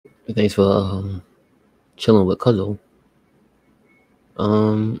Thanks for chilling with CuZo.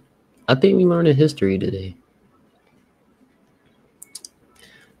 I think we learned a history today.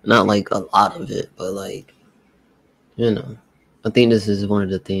 Not like a lot of it, but like, I think this is one of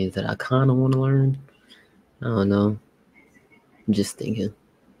the things that I kind of want to learn. I don't know. I'm just thinking.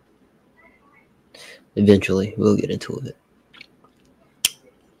 Eventually, we'll get into it.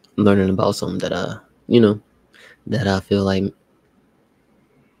 I'm learning about something that that I feel like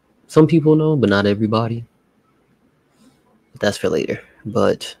some people know, but not everybody. But that's for later.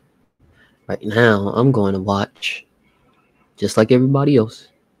 But right now, I'm going to watch, just like everybody else,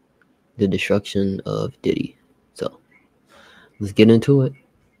 the destruction of Diddy. So let's get into it.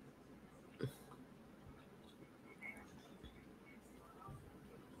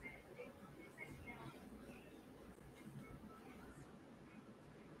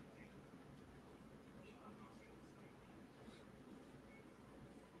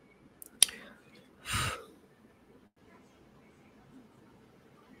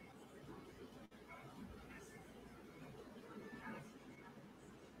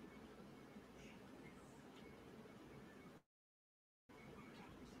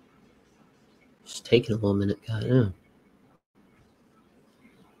 It's taking a little minute, goddamn.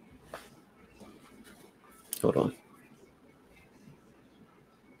 Hold on.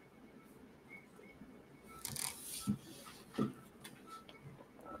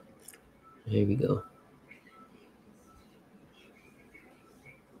 Here we go.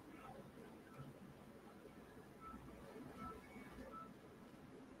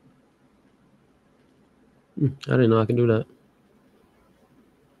 I didn't know I could do that.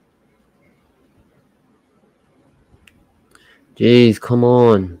 Jeez, come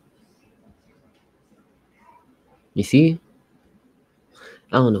on. You see?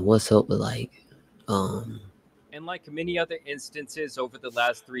 I don't know what's up with like, And like many other instances over the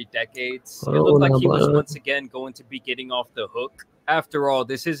last 3 decades, Hold it looked on, like he was bud. once again going to be getting off the hook. After all,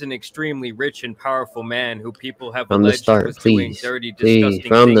 this is an extremely rich and powerful man who people have From the alleged start, was doing please. dirty, Please, disgusting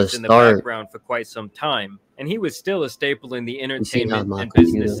from the things in the start. background for quite some time. And he was still a staple in the You see how entertainment my and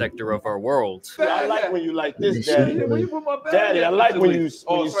business computer. sector of our world. I like when you like This this, shit Daddy. really- Daddy, I like when you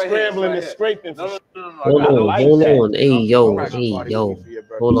scrambling and scraping. No, Hold I on, like hold that. on. Hey, yo, I'm hey, party yo. with you for your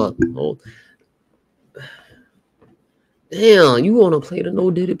birthday. Hold up. Hold. Damn, you want to play the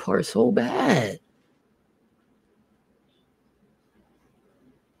no Diddy part so bad.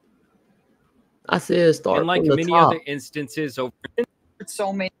 I said start And like from the many top. other instances over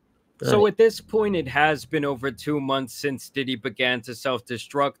so many. So at this point, it has been over 2 months since Diddy began to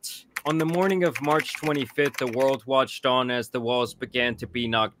self-destruct. On the morning of March 25th, the world watched on as the walls began to be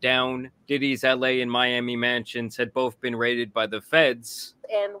knocked down. Diddy's LA and Miami mansions had both been raided by the feds.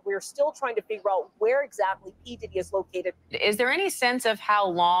 And we're still trying to figure out where exactly P. Diddy is located. Is there any sense of how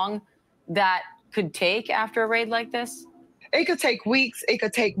long that could take after a raid like this? It could take weeks, it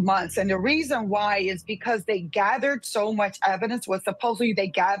could take months. And the reason why is because they gathered so much evidence. Was supposedly they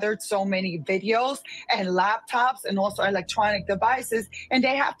gathered so many videos and laptops and also electronic devices, and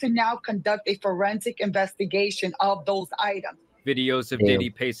they have to now conduct a forensic investigation of those items. Videos of Damn. Diddy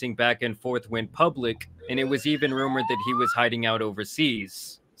pacing back and forth went public, and it was even rumored that he was hiding out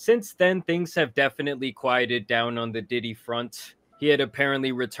overseas. Since then, things have definitely quieted down on the Diddy front. He had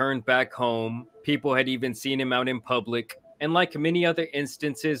apparently returned back home. People had even seen him out in public. And like many other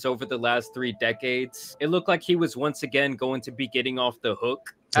instances over the last 3 decades, it looked like he was once again going to be getting off the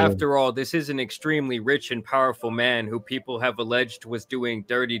hook. After all, this is an extremely rich and powerful man who people have alleged was doing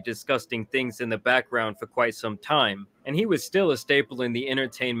dirty, disgusting things in the background for quite some time. And he was still a staple in the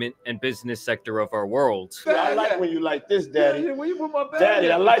entertainment and business sector of our world. I like when you like this, Daddy. Where you put my bag Daddy,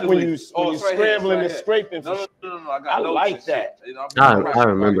 at? I like when you It's right here, scrambling it's and right scraping. No, I got I notes like and that. shit. You know, I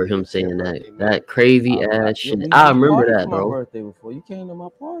remember him saying that crazy ass shit. I remember that, My bro. birthday before you came to my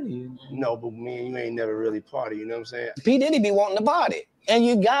party. No, but me and you ain't never really party. You know what I'm saying? P. Diddy be wanting to party, and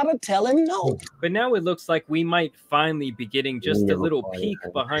you gotta tell him no. But now it looks like we might finally be getting just a never little party.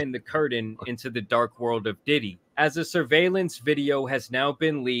 peek behind the curtain into the dark world of Diddy, as a surveillance video has now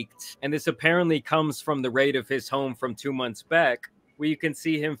been leaked, and this apparently comes from the raid of his home from 2 months back, where you can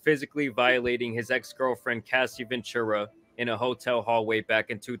see him physically violating his ex-girlfriend Cassie Ventura in a hotel hallway back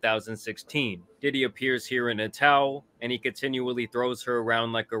in 2016. Diddy appears here in a towel, and he continually throws her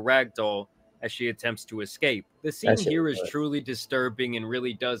around like a rag doll as she attempts to escape. The scene shit here was is truly disturbing and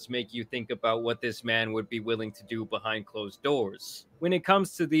really does make you think about what this man would be willing to do behind closed doors. When it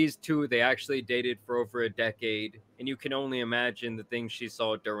comes to these two, they actually dated for over a decade, and you can only imagine the things she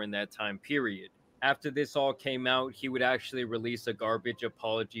saw during that time period. After this all came out, he would actually release a garbage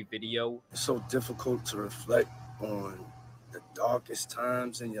apology video. It's so difficult to reflect on the darkest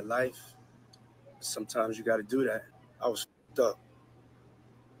times in your life, sometimes you got to do that. I was fucked up.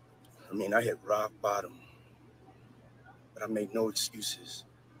 I mean, I hit rock bottom, but I make no excuses.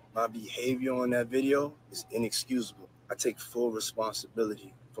 My behavior on that video is inexcusable. I take full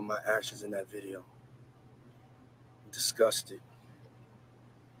responsibility for my actions in that video. I'm disgusted.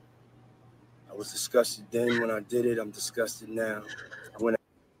 I was disgusted then when I did it. I'm disgusted now.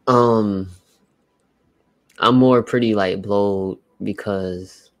 I'm more pretty like blowed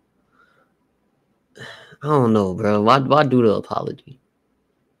because I don't know, bro. Why do the apology?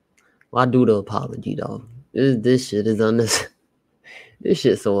 Why do the apology, dog? This shit is unnecessary. This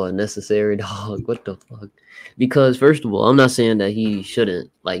shit's so unnecessary, dog. What the fuck? Because first of all, I'm not saying that he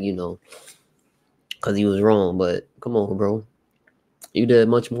shouldn't, like, you know, because he was wrong. But come on, bro. You did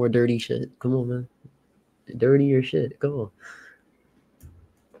much more dirty shit. Come on, man. Dirtier shit. Come on.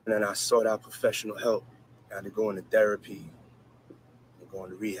 And then I sought out professional help. I had to go into therapy, go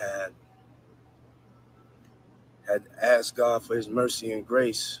into rehab. Had to ask God for his mercy and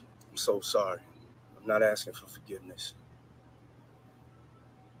grace. I'm so sorry. I'm not asking for forgiveness.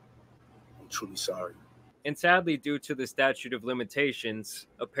 I'm truly sorry. And sadly, due to the statute of limitations,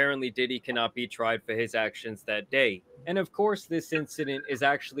 apparently Diddy cannot be tried for his actions that day. And of course, this incident is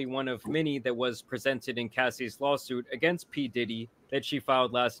actually one of many that was presented in Cassie's lawsuit against P. Diddy that she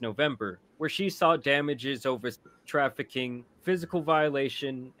filed last November, where she sought damages over trafficking, physical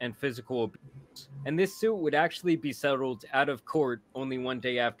violation, and physical abuse. And this suit would actually be settled out of court only one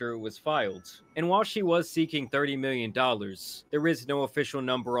day after it was filed. And while she was seeking $30 million, there is no official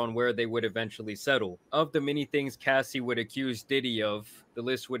number on where they would eventually settle. Of the many things Cassie would accuse Diddy of, the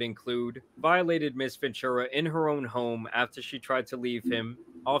list would include violated Miss Ventura in her own home after she tried to leave him,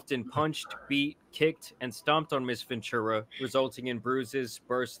 often punched, beat, kicked, and stomped on Miss Ventura, resulting in bruises,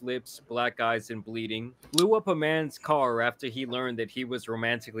 burst lips, black eyes, and bleeding, blew up a man's car after he learned that he was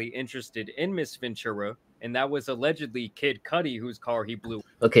romantically interested in Miss Ventura, and that was allegedly Kid Cudi whose car he blew.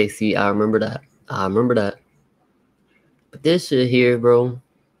 Okay, see, I remember that. But this shit here, bro.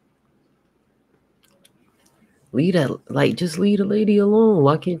 Leave that, like, just leave the lady alone.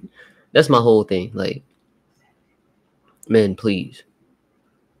 Why can't? That's my whole thing. Like, man, please.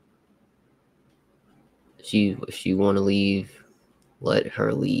 If she want to leave, let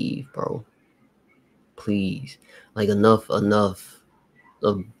her leave, bro. Please. Like, enough of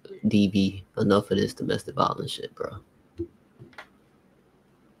DB. Enough of this domestic violence shit, bro.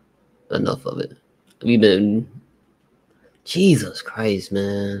 Enough of it. We've been, Jesus Christ,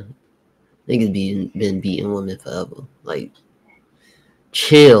 man. Niggas been beating women forever. Like,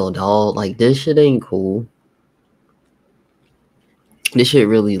 chill, dog. Like, this shit ain't cool. This shit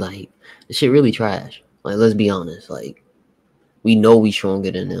really trash. Like, let's be honest. Like, we know we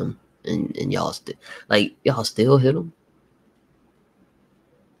stronger than them, and y'all still hit them.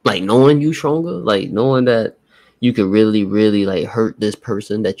 Like, knowing you stronger, like knowing that you could really, really like hurt this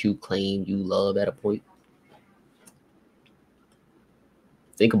person that you claim you love at a point.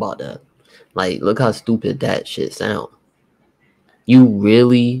 Think about that. Like, look how stupid that shit sound. You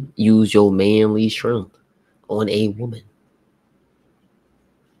really use your manly strength on a woman.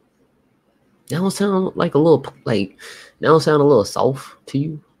 That don't sound like a little, like, that don't sound a little soft to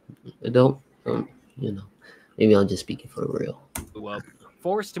you? It don't? You know, maybe I'm just speaking for real. Well,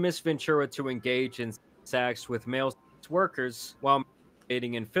 forced Miss Ventura to engage in sex with male workers while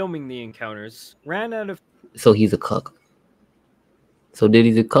dating and filming the encounters, ran out of So he's a cuck. So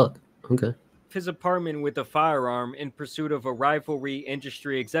Diddy's a cuck. Okay. His apartment with a firearm in pursuit of a rivalry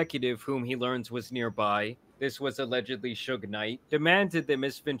industry executive whom he learns was nearby. This was allegedly Suge Knight, demanded that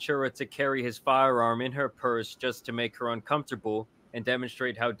Miss Ventura to carry his firearm in her purse just to make her uncomfortable and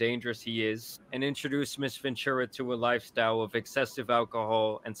demonstrate how dangerous he is, and introduced Miss Ventura to a lifestyle of excessive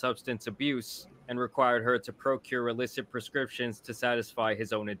alcohol and substance abuse, and required her to procure illicit prescriptions to satisfy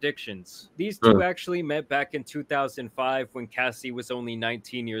his own addictions. These two actually met back in 2005 when Cassie was only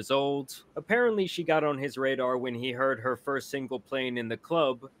 19 years old. Apparently, she got on his radar when he heard her first single playing in the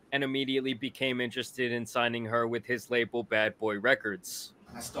club, and immediately became interested in signing her with his label Bad Boy Records.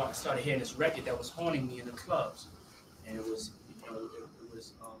 I started hearing this record that was haunting me in the clubs, and it was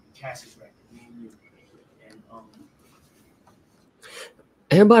Cassie's record, Me and You, and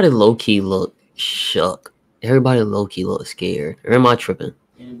everybody low key look shook. Everybody low key look scared. Or am I tripping?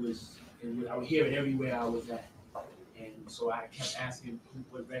 And I would hear it everywhere I was at, and so I kept asking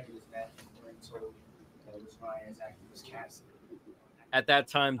what record is that, and told that it was Ryan's activist Cassie. At that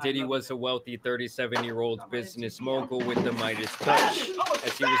time, Diddy was a wealthy 37-year-old business mogul with the Midas touch,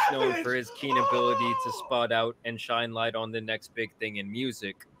 as he was known for his keen ability to spot out and shine light on the next big thing in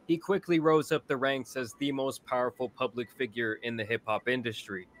music. He quickly rose up the ranks as the most powerful public figure in the hip-hop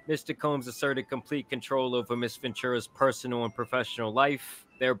industry. Mr. Combs asserted complete control over Miss Ventura's personal and professional life,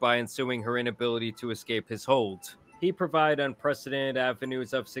 thereby ensuing her inability to escape his hold. He provided unprecedented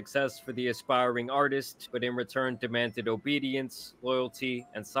avenues of success for the aspiring artist, but in return demanded obedience, loyalty,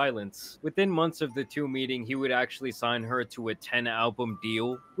 and silence. Within months of the two meeting, he would actually sign her to a 10-album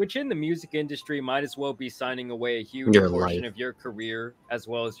deal, which in the music industry might as well be signing away a huge portion of your career as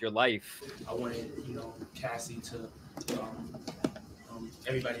well as your life. I wanted, Cassie to,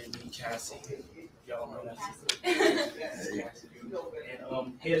 everybody to meet Cassie. Y'all know that's Cassie.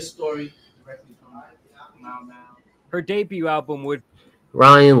 And here's a story directly from Mau Mau. Her debut album would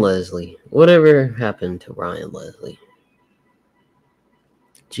Ryan Leslie. Whatever happened to Ryan Leslie?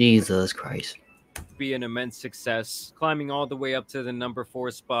 Jesus Christ. Be an immense success, climbing all the way up to the number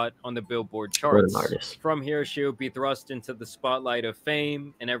 4 spot on the Billboard charts. From here, she would be thrust into the spotlight of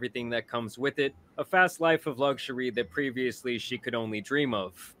fame and everything that comes with it, a fast life of luxury that previously she could only dream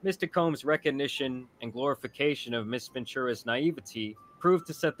of. Mr. Combs' recognition and glorification of Miss Ventura's naivety proved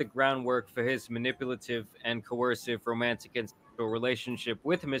to set the groundwork for his manipulative and coercive romantic and sexual relationship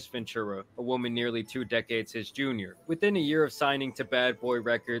with Miss Ventura, a woman nearly 2 decades his junior. Within a year of signing to Bad Boy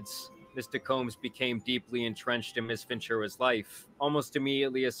Records, Mr. Combs became deeply entrenched in Miss Ventura's life, almost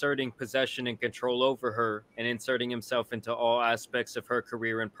immediately asserting possession and control over her and inserting himself into all aspects of her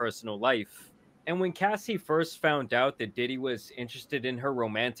career and personal life. And when Cassie first found out that Diddy was interested in her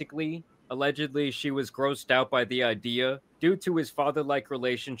romantically, allegedly she was grossed out by the idea due to his father-like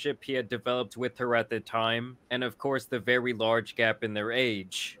relationship he had developed with her at the time, and of course the very large gap in their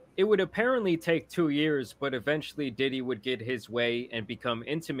age. It would apparently take 2 years, but eventually Diddy would get his way and become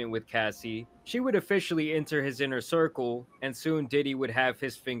intimate with Cassie. She would officially enter his inner circle, and soon Diddy would have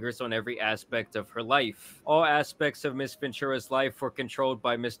his fingers on every aspect of her life. All aspects of Miss Ventura's life were controlled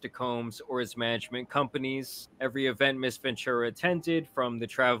by Mr. Combs or his management companies. Every event Miss Ventura attended, from the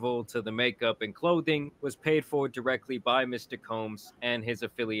travel to the makeup and clothing, was paid for directly by Mr. Combs and his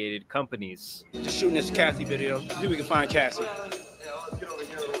affiliated companies. Just shooting this Cassie video. See if we can find Cassie.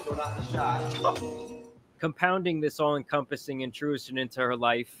 Compounding this all-encompassing intrusion into her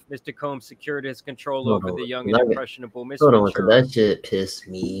life, Mr. Combs secured his control over the young and impressionable Miss Ventura. That shit pissed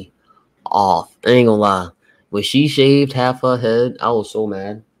me off. I ain't gonna lie. When she shaved half her head, I was so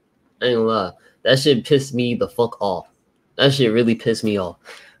mad. I ain't gonna lie. That shit pissed me the fuck off. That shit really pissed me off.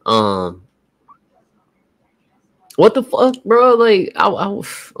 What the fuck, bro? Like,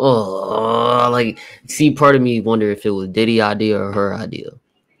 like, see, part of me wonder if it was Diddy idea or her idea.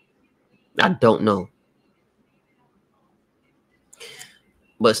 I don't know.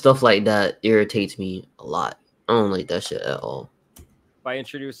 But stuff like that irritates me a lot. I don't like that shit at all. By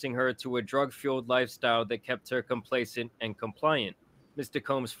introducing her to a drug-fueled lifestyle that kept her complacent and compliant. Mr.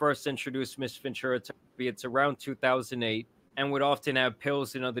 Combs first introduced Miss Ventura to opiates around 2008 and would often have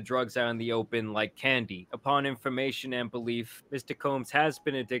pills and other drugs out in the open like candy. Upon information and belief, Mr. Combs has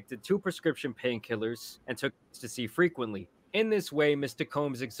been addicted to prescription painkillers and took ecstasy frequently. In this way, Mr.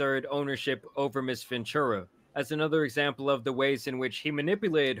 Combs exerted ownership over Miss Ventura. As another example of the ways in which he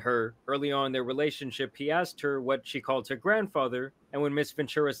manipulated her, early on in their relationship, he asked her what she called her grandfather, and when Miss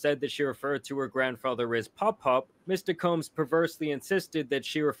Ventura said that she referred to her grandfather as Pop Pop, Mr. Combs perversely insisted that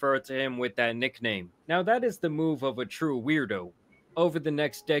she referred to him with that nickname. Now that is the move of a true weirdo. Over the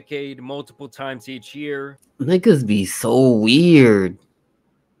next decade, multiple times each year, niggas be so weird.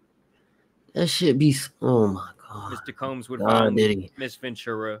 That shit be, oh my god. Mr. Combs would violate Miss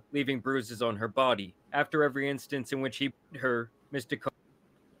Ventura, leaving bruises on her body. After every instance in which he beat her, Mr.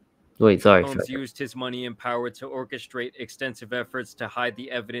 Combs used his money and power to orchestrate extensive efforts to hide the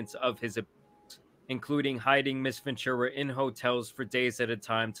evidence of his abuse, including hiding Miss Ventura in hotels for days at a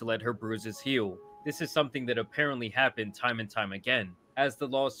time to let her bruises heal. This is something that apparently happened time and time again, as the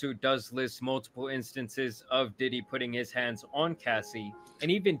lawsuit does list multiple instances of Diddy putting his hands on Cassie,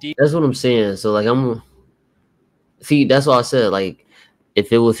 and even That's what I'm saying. So, like, see, that's what I said. Like,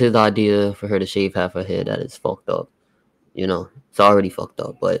 if it was his idea for her to shave half her head, that is fucked up. You know, it's already fucked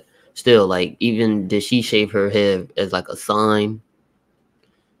up. But still, like, even did she shave her head as like a sign?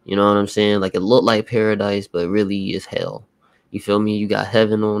 You know what I'm saying? Like, it looked like paradise, but really is hell. You feel me? You got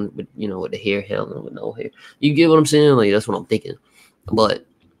heaven on, with, you know, with the hair, hell, and with no hair. You get what I'm saying? Like, that's what I'm thinking. But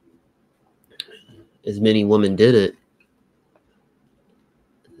as many women did it,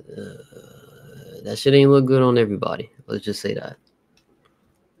 that shit ain't look good on everybody. Let's just say that.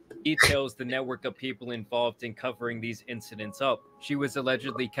 Details the network of people involved in covering these incidents up. She was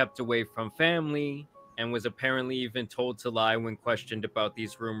allegedly kept away from family and was apparently even told to lie when questioned about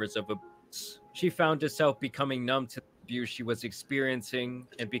these rumors of abuse. She found herself becoming numb to the abuse she was experiencing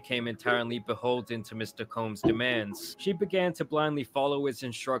and became entirely beholden to Mr. Combs' demands. She began to blindly follow his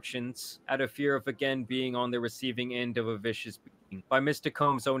instructions out of fear of again being on the receiving end of a vicious beating. By Mr.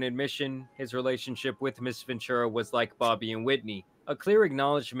 Combs' own admission, his relationship with Miss Ventura was like Bobby and Whitney, a clear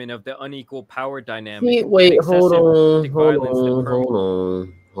acknowledgement of the unequal power dynamic Wait, and hold excessive on, violence that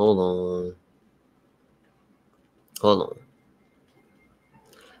permeated. hold on.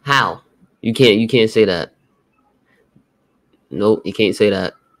 How? You can't say that. Nope, you can't say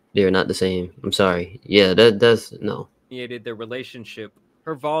that. They're not the same. I'm sorry. Yeah, that's no. Their relationship.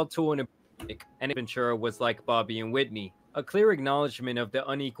 Her volatile and Ventura was like Bobby and Whitney, a clear acknowledgement of the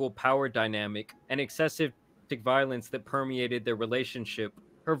unequal power dynamic and excessive violence that permeated their relationship.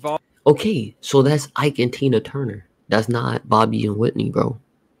 Okay, so that's Ike and Tina Turner. That's not Bobby and Whitney, bro.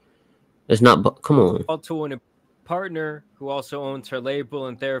 It's not. Come on. To a partner who also owns her label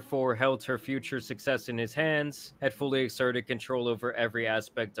and therefore held her future success in his hands, had fully exerted control over every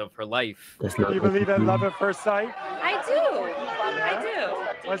aspect of her life. That's not. Do you believe in love at first sight? I do. I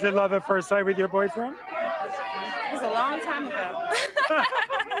do. Was it love at first sight with your boyfriend? It was a long time ago.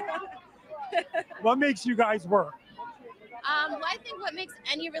 What makes you guys work? Well, I think what makes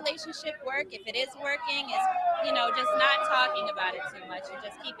any relationship work, if it is working, is, just not talking about it too much and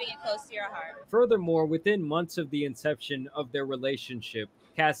just keeping it close to your heart. Furthermore, within months of the inception of their relationship,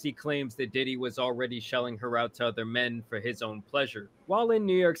 Cassie claims that Diddy was already shelling her out to other men for his own pleasure. While in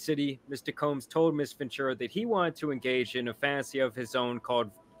New York City, Mr. Combs told Miss Ventura that he wanted to engage in a fantasy of his own called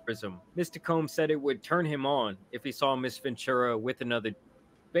vampirism. Mr. Combs said it would turn him on if he saw Miss Ventura with another.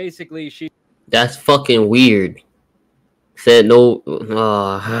 Basically, That's fucking weird. Said no.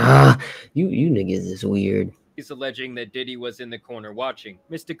 You niggas is weird. He's alleging that Diddy was in the corner watching.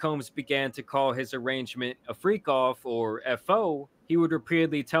 Mr. Combs began to call his arrangement a freak off or FO. He would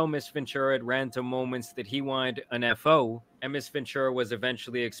repeatedly tell Miss Ventura at random moments that he wanted an FO, and Miss Ventura was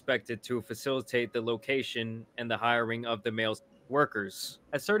eventually expected to facilitate the location and the hiring of the male workers.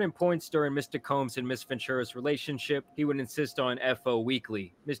 At certain points during Mr. Combs and Miss Ventura's relationship, he would insist on FO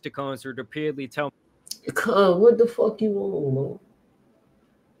weekly. Mr. Combs would repeatedly tell what the fuck you want, bro?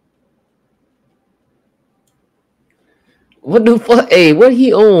 What the fuck? Hey, what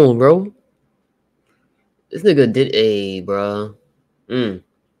he on, bro? This nigga did a, bro.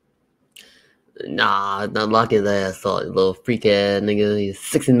 Nah, not lock his ass up, little freak ass nigga. He's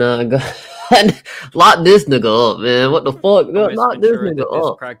 69. Lock this nigga up, man. What the fuck? Lock this nigga up.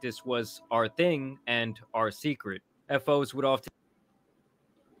 This practice was our thing and our secret. FOs would often.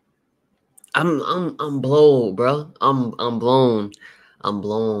 I'm blown, bro. I'm blown.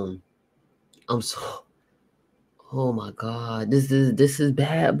 I'm so. Oh my god, this is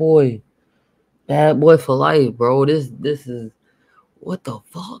bad boy for life, bro. This is what the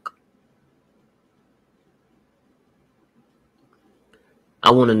fuck.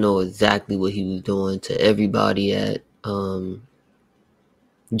 I want to know exactly what he was doing to everybody at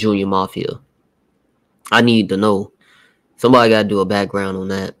Junior Mafia. I need to know. Somebody got to do a background on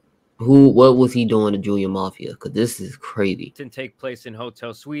that. What was he doing to Junior Mafia? Because this is crazy. Take place in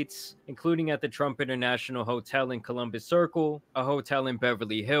hotel suites, including at the Trump International Hotel in Columbus Circle, a hotel in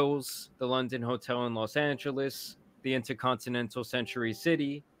Beverly Hills, the London Hotel in Los Angeles, the Intercontinental Century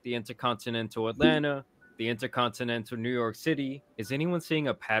City, the Intercontinental Atlanta, the Intercontinental New York City. Is anyone seeing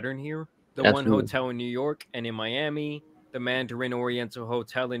a pattern here? The Absolutely. One Hotel in New York and in Miami, the Mandarin Oriental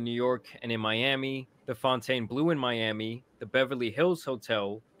Hotel in New York and in Miami, the Fontainebleau in Miami, the Beverly Hills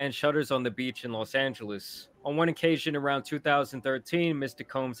Hotel, and Shutters on the Beach in Los Angeles. On one occasion around 2013, Mr.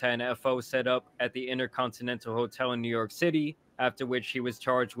 Combs had an FO set up at the Intercontinental Hotel in New York City, after which he was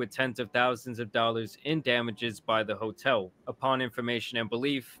charged with tens of thousands of dollars in damages by the hotel. Upon information and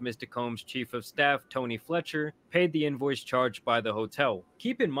belief, Mr. Combs' chief of staff, Tony Fletcher, paid the invoice charged by the hotel.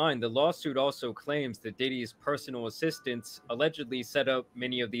 Keep in mind, the lawsuit also claims that Diddy's personal assistants allegedly set up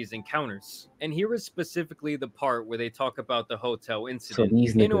many of these encounters. And here is specifically the part where they talk about the hotel incident.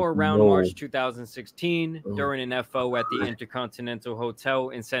 In or around March 2016, during an FO at the Intercontinental Hotel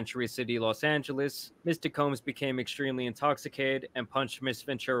in Century City, Los Angeles, Mr. Combs became extremely intoxicated and punched Miss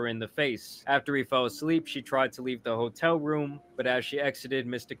Ventura in the face. After he fell asleep, she tried to leave the hotel room, but as she exited,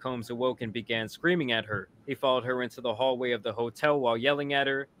 Mr. Combs awoke and began screaming at her. He followed her into the hallway of the hotel while yelling at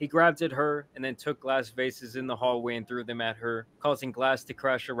her. He grabbed at her and then took glass vases in the hallway and threw them at her, causing glass to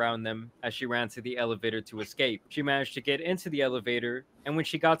crash around them as she ran to the elevator to escape. She managed to get into the elevator, and when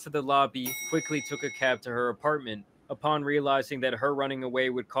she got to the lobby, quickly took a cab to her apartment. Upon realizing that her running away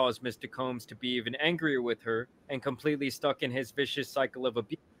would cause Mr. Combs to be even angrier with her and completely stuck in his vicious cycle of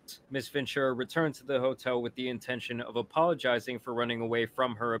abuse, Miss Ventura returned to the hotel with the intention of apologizing for running away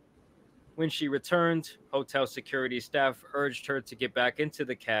from her. When she returned, hotel security staff urged her to get back into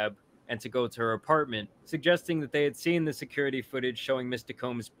the cab and to go to her apartment, suggesting that they had seen the security footage showing Mr.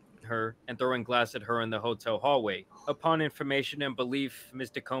 Combs her and throwing glass at her in the hotel hallway. Upon information and belief,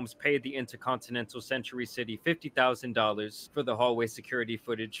 Mr. Combs paid the Intercontinental Century City $50,000 for the hallway security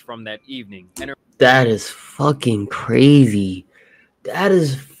footage from that evening. And that is fucking crazy. That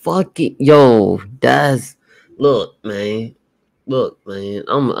is fucking yo. That's look, man. Look, man.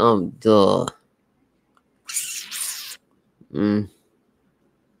 I'm duh.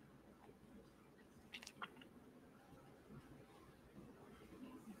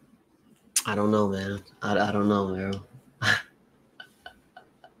 I don't know, man. I don't know, man.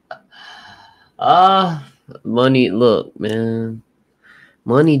 Money. Look, man.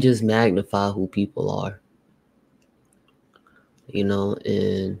 Money just magnify who people are. You know,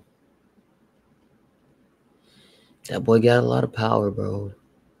 and that boy got a lot of power, bro.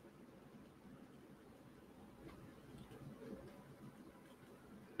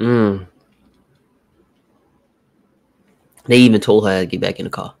 They even told her to get back in the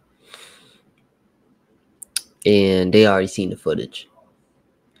car. And they already seen the footage.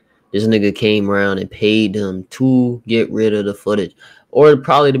 This nigga came around and paid them to get rid of the footage. Or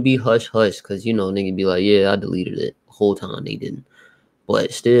probably to be hush-hush. Because, you know, nigga be like, yeah, I deleted it. The whole time they didn't.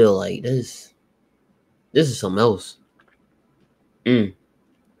 But still, like, this is something else. And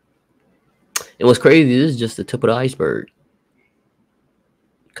what's crazy, this is just the tip of the iceberg.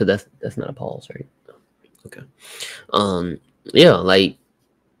 Because that's not a pause, right? Okay. Yeah, like,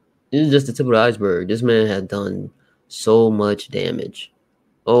 this is just the tip of the iceberg. This man has done so much damage.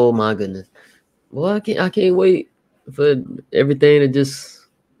 Oh my goodness. Well, I can't wait for everything to just,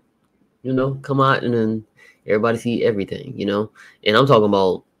 you know, come out and then everybody see everything, you know. And I'm talking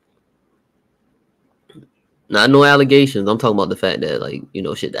about not no allegations. I'm talking about the fact that, like, you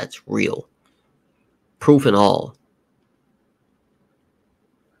know, shit that's real. Proof and all.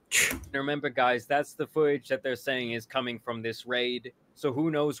 remember, guys, that's the footage that they're saying is coming from this raid. So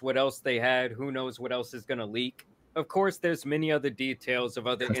who knows what else they had? Who knows what else is going to leak? Of course, there's many other details of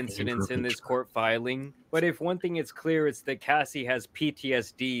other incidents in this court filing. But if one thing is clear, it's that Cassie has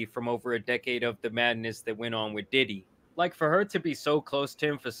PTSD from over a decade of the madness that went on with Diddy. Like, for her to be so close to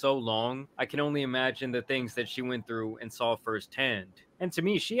him for so long, I can only imagine the things that she went through and saw firsthand. And to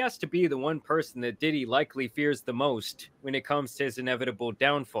me, she has to be the one person that Diddy likely fears the most when it comes to his inevitable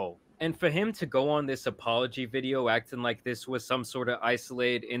downfall. And for him to go on this apology video acting like this was some sort of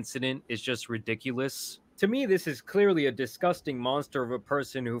isolated incident is just ridiculous. To me, this is clearly a disgusting monster of a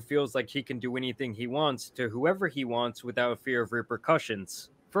person who feels like he can do anything he wants to whoever he wants without fear of repercussions.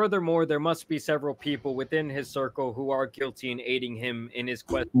 Furthermore, there must be several people within his circle who are guilty in aiding him in his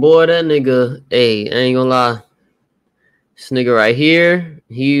quest. Boy, that nigga, hey, I ain't gonna lie. This nigga right here,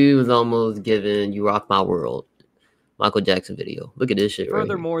 he was almost giving You Rock My World. Michael Jackson video. Look at this shit right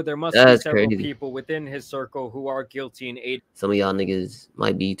Furthermore, here. There must be several people within his circle who are guilty in aiding. Some of y'all niggas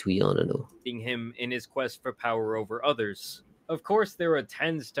might be too young to know. Him in his quest for power over others. Of course, there are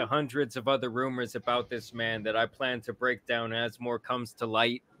tens to hundreds of other rumors about this man that I plan to break down as more comes to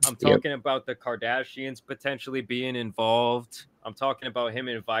light. I'm talking about the Kardashians potentially being involved. I'm talking about him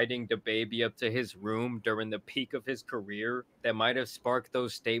inviting the baby up to his room during the peak of his career that might have sparked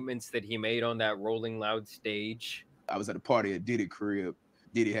those statements that he made on that Rolling Loud stage. I was at a party at Diddy crib.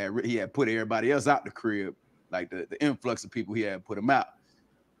 Diddy had put everybody else out the crib, like the influx of people he had put him out.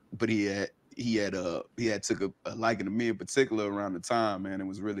 But he had took a liking to me in particular around the time, man. It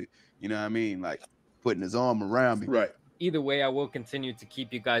was really, you know what I mean, like putting his arm around me. Right. Either way, I will continue to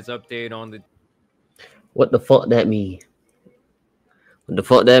keep you guys updated on the. What the fuck that mean? What the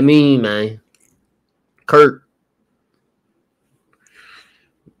fuck that mean, man? Kurt.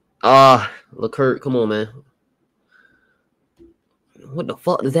 Look, Kurt, come on, man. What the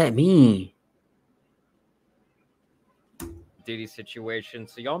fuck does that mean? Diddy situation.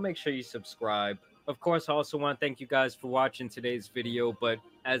 So y'all make sure you subscribe. Of course, I also want to thank you guys for watching today's video. But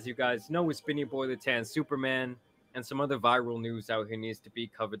as you guys know, it's been your boy, the Tan Superman. And some other viral news out here needs to be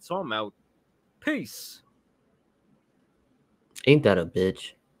covered. So I'm out. Peace. Ain't that a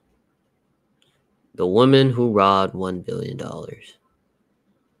bitch? The woman who robbed $1 billion.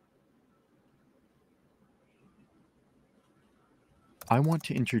 I want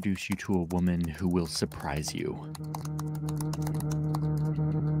to introduce you to a woman who will surprise you.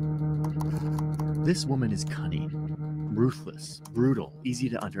 This woman is cunning, ruthless, brutal, easy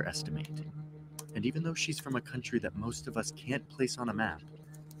to underestimate. And even though she's from a country that most of us can't place on a map,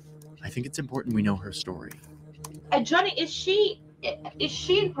 I think it's important we know her story. Johnny, is she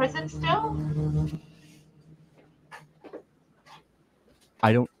in prison still?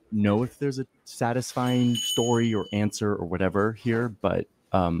 I don't know if there's a satisfying story or answer or whatever here, but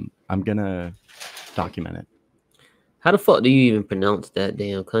I'm gonna document it. How the fuck do you even pronounce that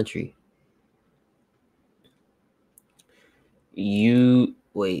damn country?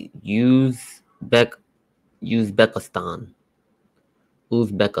 Uzbekistan.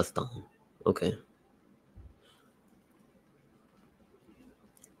 Uzbekistan. Okay.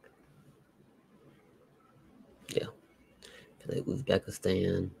 Yeah. Like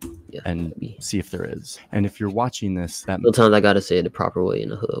Uzbekistan. Yeah. And see if there is. And if you're watching this, that sometimes I gotta say it the proper way in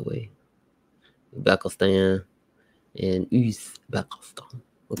the hood way. Uzbekistan and Uzbekistan.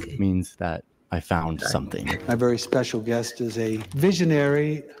 Okay. Means that I found something. My very special guest is a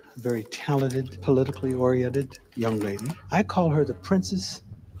visionary, very talented, politically oriented young lady. I call her the Princess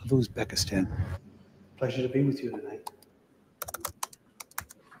of Uzbekistan. Pleasure to be with you tonight.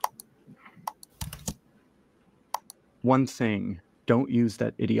 One thing, don't use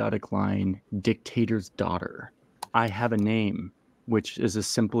that idiotic line, dictator's daughter. I have a name, which is as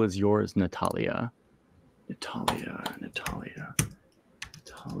simple as yours, Natalia. Natalia.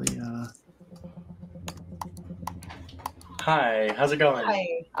 Hi, how's it going?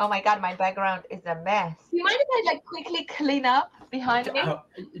 Hi. Oh my god, my background is a mess. You mind if I like quickly clean up behind me?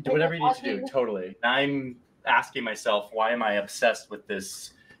 Do whatever you need to do, totally. I'm asking myself, why am I obsessed with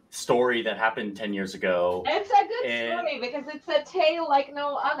this story that happened 10 years ago? It's a good story because it's a tale like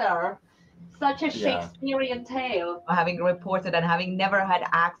no other. Such a Shakespearean tale. Having reported and having never had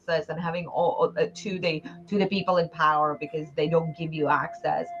access and having all to the people in power because they don't give you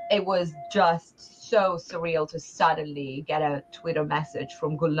access. It was just so surreal to suddenly get a Twitter message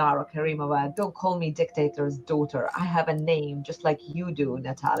from Gulnara Karimova. Don't call me dictator's daughter. I have a name just like you do,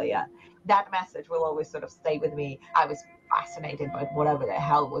 Natalia. That message will always sort of stay with me. I was fascinated by whatever the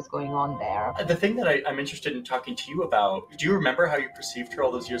hell was going on there. The thing that I'm interested in talking to you about, do you remember how you perceived her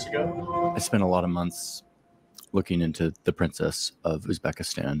all those years ago? I spent a lot of months looking into the Princess of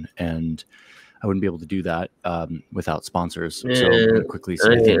Uzbekistan, and I wouldn't be able to do that without sponsors. So I'm going to quickly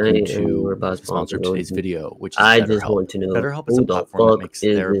say thank you to the sponsor of today's video, which is BetterHelp. just want to know BetterHelp is a platform that makes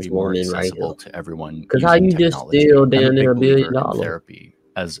therapy more accessible to everyone. Because how you just steal down there $1 billion? Therapy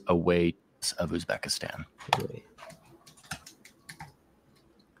as a way of Uzbekistan.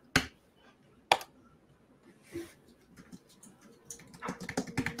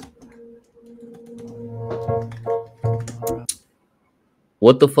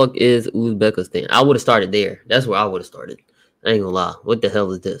 What the fuck is Uzbekistan? I would have started there. That's where I would have started. I ain't gonna lie. What the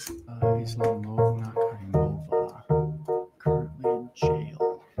hell is this? Islamovna Karimova, currently in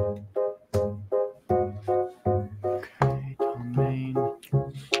jail. Okay, domain.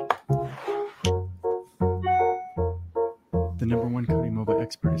 The #1 Karimova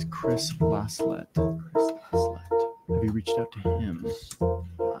expert is Chris Laslet. Have you reached out to him?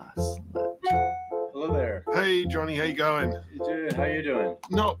 Hello there. Hey, Johnny. How you going? How you doing?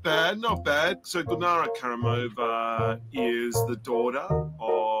 Not bad, not bad. So Gulnara Karimova is the daughter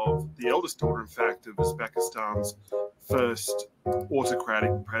of the eldest daughter, in fact, of Uzbekistan's first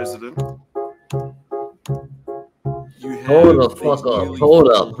autocratic president. Hold the fuck up.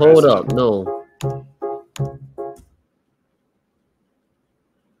 Hold up. No.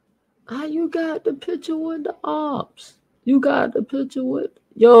 Ah, you got the picture with the ops. You got the picture with...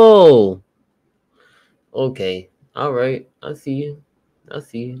 Yo. Okay. All right. I see you.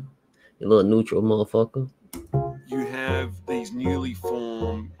 You little neutral motherfucker. You have these newly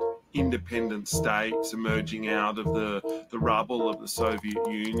formed independent states emerging out of the rubble of the Soviet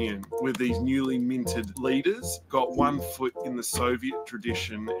Union, with these newly minted leaders got one foot in the Soviet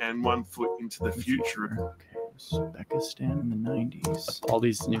tradition and one foot into the future. Uzbekistan in the 90s. All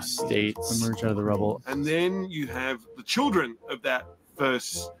these new states emerge out of the rubble. And then you have the children of that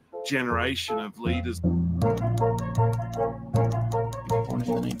first generation of leaders. Born in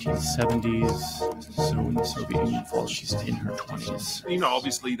the 1970s, so when the Soviet Union falls, she's in her 20s. You know,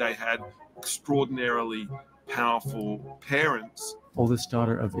 obviously they had extraordinarily powerful parents. Oldest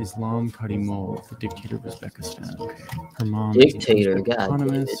daughter of Islam Karimov, the dictator of Uzbekistan. Her mom Dictator, is an God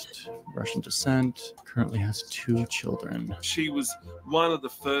economist, Russian descent, currently has 2 children. She was one of the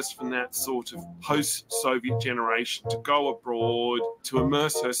first from that sort of post-Soviet generation to go abroad, to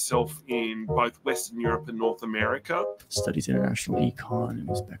immerse herself in both Western Europe and North America. Studies international econ in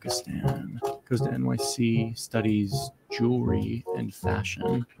Uzbekistan. Goes to NYC, studies jewelry and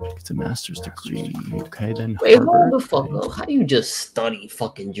fashion. Gets a master's degree. Okay, then Wait, Harvard. hold the fuck up. How you just study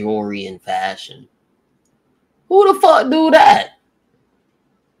fucking jewelry and fashion? Who the fuck do that?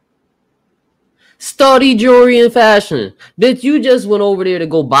 Study jewelry and fashion. Bitch, you just went over there to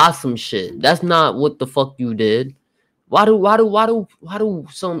go buy some shit. That's not what the fuck you did. Why do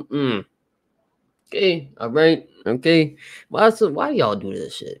some okay, all right, okay. Why do y'all do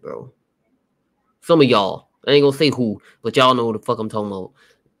this shit, bro? Some of y'all. I ain't gonna say who, but y'all know what the fuck I'm talking about.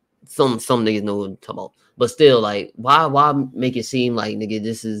 Some niggas know what I'm talking about. But still, like, why make it seem like, nigga,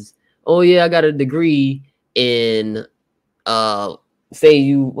 this is, oh yeah, I got a degree in say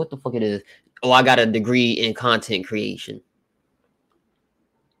you, what the fuck it is? Oh, I got a degree in content creation.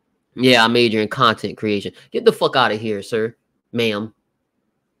 Yeah, I major in content creation. Get the fuck out of here, sir, ma'am.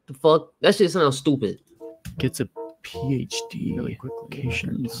 The fuck? That shit sounds stupid. Gets a PhD really quickly.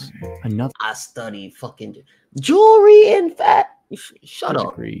 Another I studied fucking jewelry and fat. Shut up.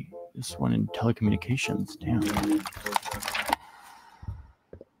 degree. This one in telecommunications. Damn.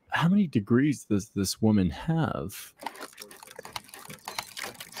 How many degrees does this woman have?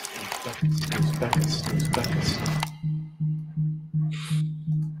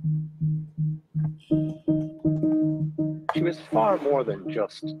 She was far more than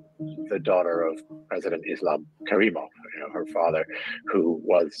just the daughter of President Islam Karimov, her father, who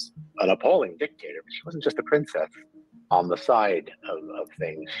was an appalling dictator. But she wasn't just a princess on the side of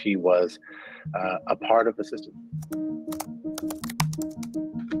things. She was a part of the system.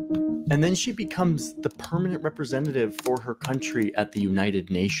 And then she becomes the permanent representative for her country at the United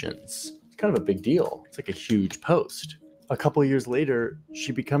Nations. It's kind of a big deal. It's like a huge post. A couple of years later,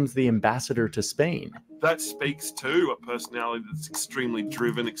 she becomes the ambassador to Spain. That speaks to a personality that's extremely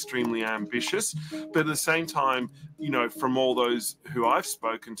driven, extremely ambitious. But at the same time, from all those who I've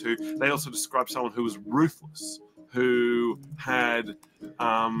spoken to, they also describe someone who was ruthless, who had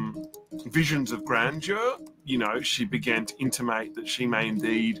visions of grandeur. She began to intimate that she may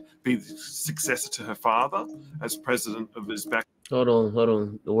indeed be the successor to her father as president of Uzbekistan. Hold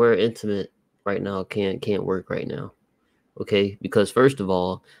on. The word intimate right now can't work right now. Okay, because first of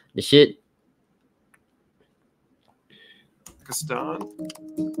all, the shit.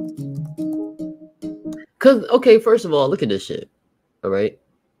 Cause okay, first of all, look at this shit. All right,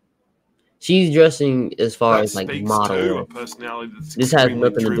 she's dressing as far as like model. This has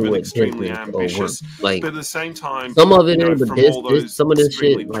nothing to do with business or work. Like, but at the same time, some of it is, but this some of this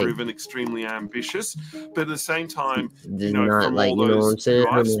shit, like, driven, extremely ambitious. But at the same time, this not like, you know what I'm saying?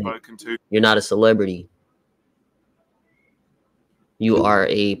 I've spoken to, you're not a celebrity. You are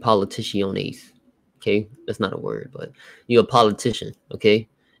a politician. Okay, that's not a word, but you're a politician. Okay,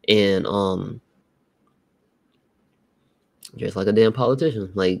 and just like a damn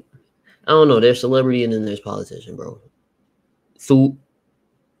politician. Like, I don't know, there's celebrity and then there's politician, bro. Suit,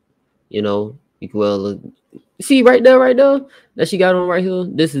 you can well look. See right there that she got on right here.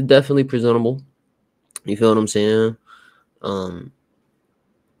 This is definitely presentable. You feel what I'm saying?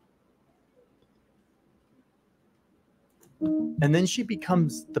 And then she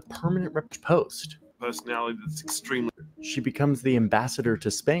becomes the permanent post. Personality that's extremely. She becomes the ambassador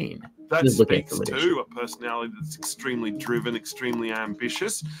to Spain. That speaks to a personality that's extremely driven, extremely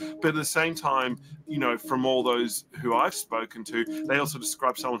ambitious. But at the same time, from all those who I've spoken to, they also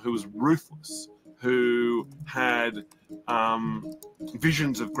describe someone who was ruthless, who had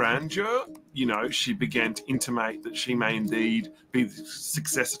visions of grandeur. She began to intimate that she may indeed be the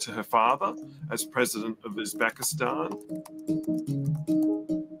successor to her father as president of Uzbekistan.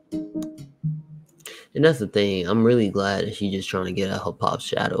 And that's the thing. I'm really glad that she's just trying to get out her pop's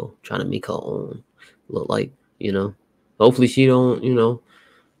shadow, trying to make her own look like, hopefully she don't,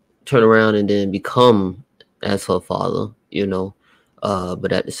 turn around and then become as her father,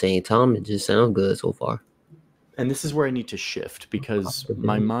 but at the same time, it just sounds good so far. And this is where I need to shift, because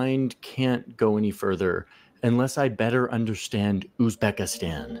my mind can't go any further unless I better understand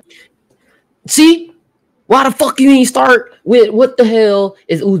Uzbekistan. See? Why the fuck you ain't start with what the hell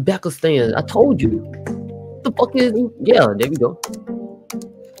is Uzbekistan? I told you. What the fuck is, yeah, there we go.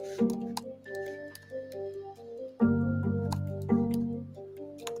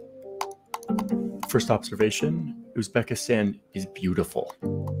 First observation, Uzbekistan is beautiful.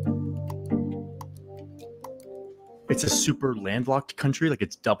 It's a super landlocked country, like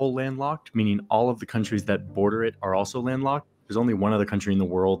it's double landlocked, meaning all of the countries that border it are also landlocked. There's only one other country in the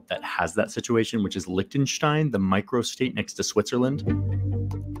world that has that situation, which is Liechtenstein, the microstate next to Switzerland.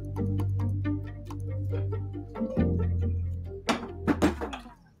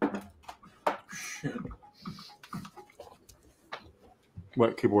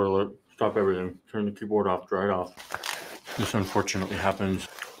 Wet keyboard alert. Stop everything. Turn the keyboard off. Dry it off. This unfortunately happens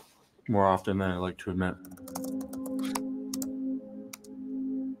more often than I like to admit.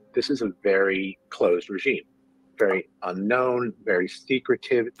 This is a very closed regime. very unknown, very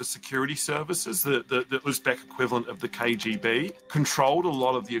secretive. The security services, the Uzbek equivalent of the KGB, controlled a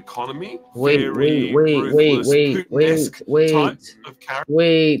lot of the economy. Wait,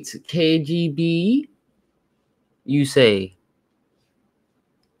 KGB? You say?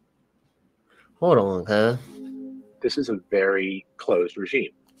 Hold on, huh? This is a very closed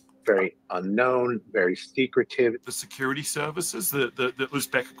regime. Very unknown, very secretive. The security services, the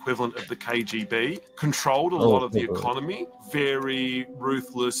Uzbek equivalent of the KGB, controlled a lot of the economy. Very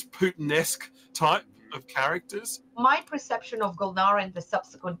ruthless, Putin-esque type of characters. My perception of Gulnara and the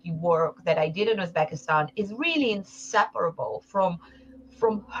subsequent work that I did in Uzbekistan is really inseparable from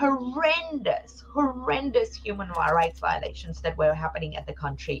horrendous human rights violations that were happening at the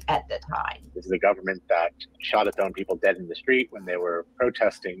country at the time. This is a government that shot its own people dead in the street when they were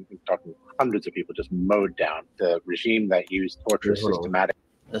protesting. We're talking hundreds of people just mowed down. The regime that used torture systematic.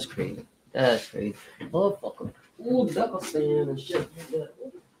 That's crazy. That's crazy. Motherfucker. Ooh, Uzbekistan and shit like that.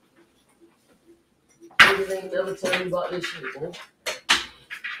 Niggas ain't never tell me about this shit, man.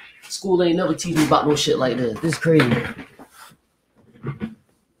 School ain't never teach me about no shit like this. This is crazy.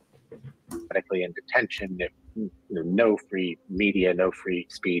 In detention, no free media, no free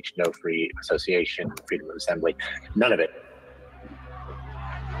speech, no free association, freedom of assembly, none of it.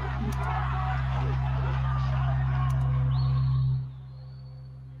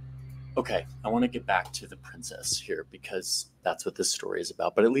 Okay, I want to get back to the princess here because that's what this story is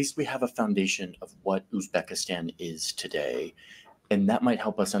about. But at least we have a foundation of what Uzbekistan is today, and that might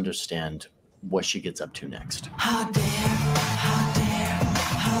help us understand what she gets up to next. How dare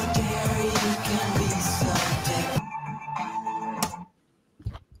you can be so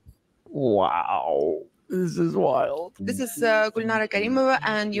Wow, this is wild. This is Gulnara Karimova,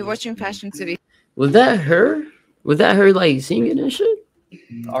 and you're watching Fashion TV. Was that her? Was that her like singing and shit?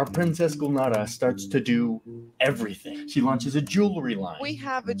 Our Princess Gulnara starts to do everything. She launches a jewelry line. We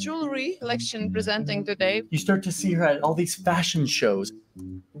have a jewelry collection presenting today. You start to see her at all these fashion shows.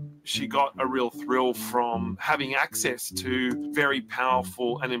 She got a real thrill from having access to very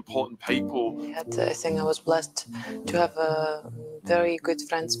powerful and important people. I think I was blessed to have very good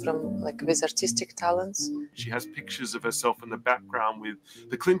friends with artistic talents. She has pictures of herself in the background with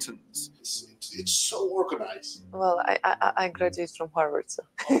the Clintons. It's so organized. Well, I graduated from Harvard, so.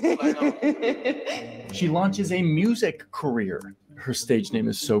 She launches a music career. Her stage name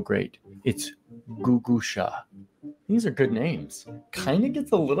is so great. It's Gugusha. These are good names. Kind of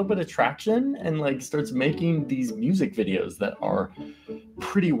gets a little bit of traction and starts making these music videos that are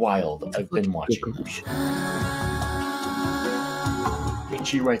pretty wild. I've been watching them.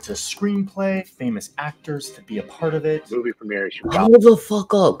 She writes a screenplay, famous actors to be a part of it. Movie premiere. Hold the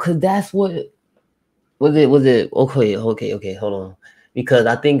fuck up, cause that's what was it? Okay, hold on. Because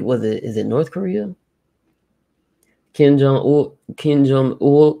I think is it North Korea? Kim Jong-il.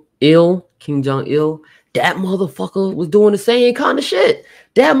 That motherfucker was doing the same kind of shit.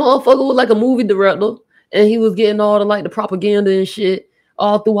 That motherfucker was like a movie director, and he was getting all the propaganda and shit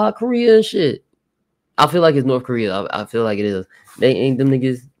all throughout Korea and shit. I feel like it's North Korea. I feel like it is. They ain't them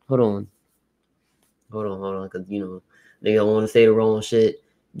niggas. Hold on, because they don't want to say the wrong shit.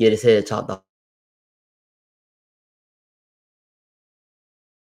 Get his head chopped off.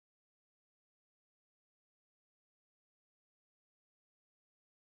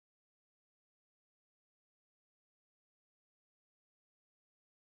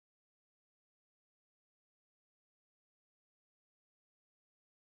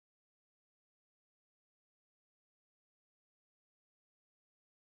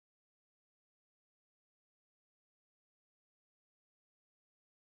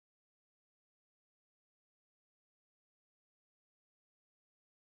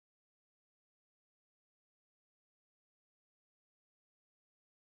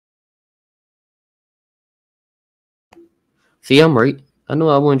 See, I'm right. I knew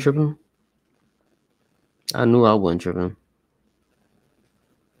I wasn't tripping.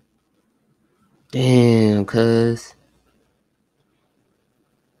 Damn, cuz.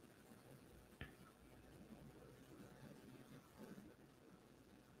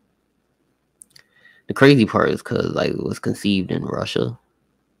 The crazy part is cuz it was conceived in Russia.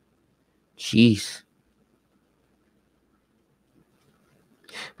 Jeez.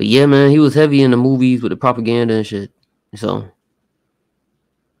 But yeah, man, he was heavy in the movies with the propaganda and shit. So,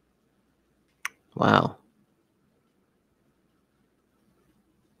 wow.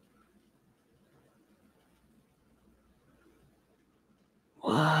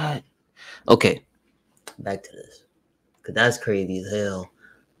 What? Okay, back to this. Cause that's crazy as hell.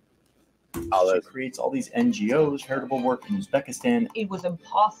 She creates all these NGOs, charitable work in Uzbekistan. It was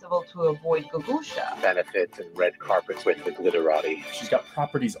impossible to avoid Gugusha. Benefits and red carpets with the glitterati. She's got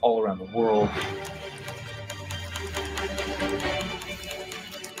properties all around the world.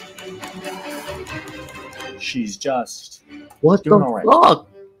 She's just what doing the all right. fuck?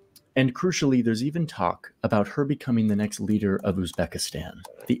 And crucially, there's even talk about her becoming the next leader of Uzbekistan,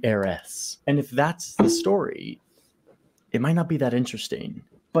 the heiress. And if that's the story, it might not be that interesting.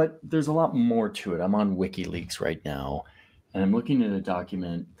 But there's a lot more to it. I'm on WikiLeaks right now, and I'm looking at a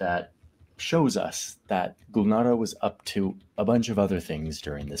document that shows us that Gulnara was up to a bunch of other things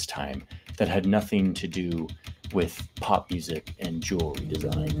during this time that had nothing to do with pop music and jewelry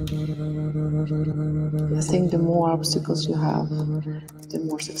design. I think the more obstacles you have, the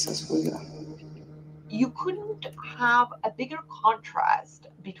more successful you are. You couldn't have a bigger contrast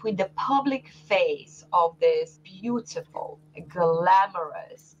between the public face of this beautiful,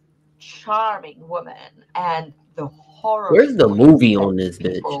 glamorous, charming woman and the horror Where's the stories movie that on this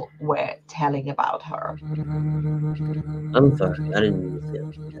bitch? people were telling about her. I'm sorry, I didn't even see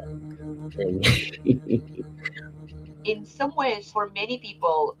that. In some ways, for many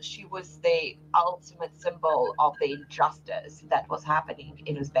people, she was the ultimate symbol of the injustice that was happening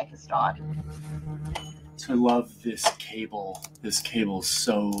in Uzbekistan. So I love this cable. This cable's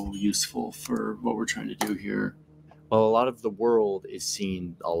so useful for what we're trying to do here. While a lot of the world is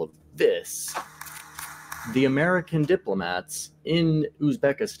seeing all of this, the American diplomats in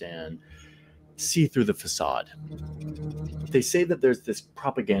Uzbekistan see through the facade. They say that there's this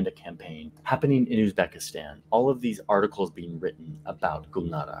propaganda campaign happening in Uzbekistan. All of these articles being written about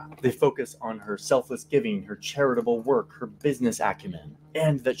Gulnara. They focus on her selfless giving, her charitable work, her business acumen,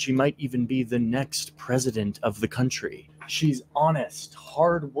 and that she might even be the next president of the country. She's honest,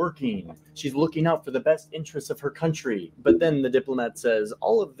 hardworking. She's looking out for the best interests of her country. But then the diplomat says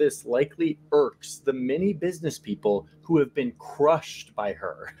all of this likely irks the many business people who have been crushed by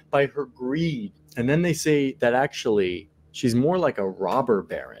her greed. And then they say that actually she's more like a robber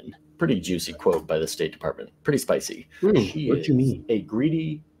baron. Pretty juicy quote by the State Department. Pretty spicy. She what is you mean? a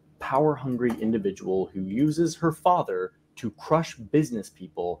greedy, power-hungry individual who uses her father to crush business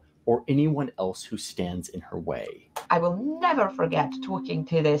people or anyone else who stands in her way. I will never forget talking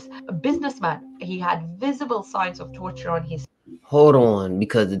to this businessman. He had visible signs of torture on his. Hold on,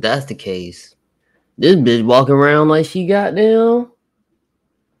 because if that's the case, this bitch walking around like she got down.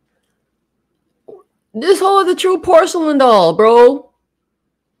 This whole is a true porcelain doll, bro.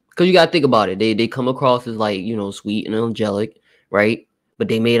 Because you gotta think about it. They come across as like, you know, sweet and angelic, right? But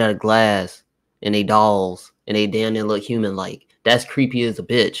they made out of glass and they dolls and they damn near look human like. That's creepy as a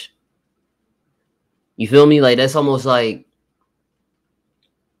bitch. You feel me? Like that's almost like,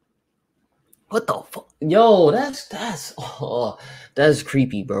 what the fuck? Yo, that's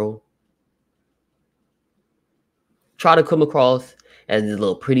creepy, bro. Try to come across as this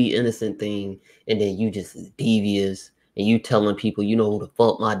little pretty innocent thing, and then you just devious, and you telling people you know who the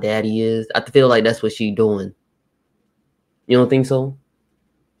fuck my daddy is. I feel like that's what she doing. You don't think so?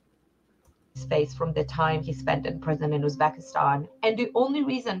 Space from the time he spent in prison in Uzbekistan. And the only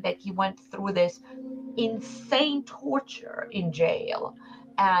reason that he went through this insane torture in jail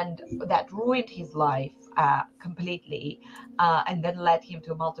and that ruined his life completely and then led him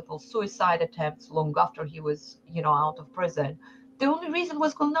to multiple suicide attempts long after he was, you know, out of prison. The only reason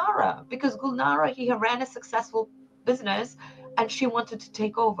was Gulnara, because Gulnara, he ran a successful business and she wanted to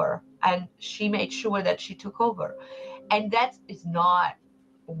take over, and she made sure that she took over. And that is not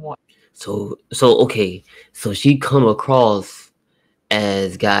what. So okay, so she come across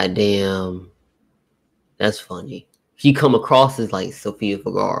as goddamn. That's funny. She come across as like Sofia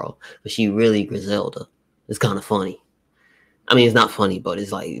Vergara, but she really Griselda. It's kind of funny. I mean, it's not funny, but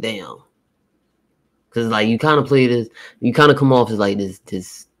it's like damn, because like you kind of play this, you kind of come off as like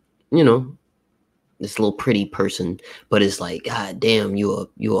this, you know, this little pretty person, but it's like god damn, you're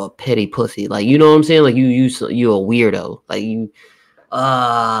a petty pussy. Like you know what I'm saying? Like you're a weirdo. Like you.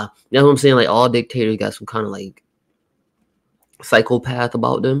 That's what I'm saying. Like all dictators got some kind of like psychopath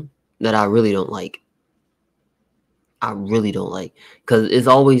about them that I really don't like. Because it's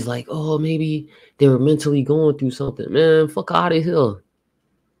always like, oh, maybe they were mentally going through something. Man, fuck out of here.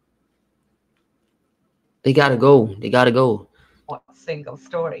 They gotta go. One single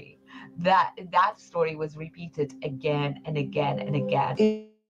story. That story was repeated again and again and again.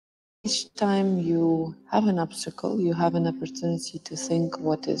 Each time you have an obstacle, you have an opportunity to think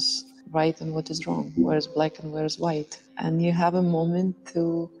what is right and what is wrong, where is black and where is white. And you have a moment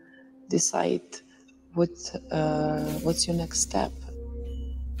to decide what's your next step.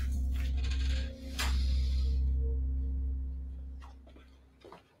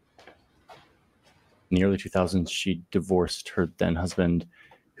 In the early 2000s, she divorced her then husband,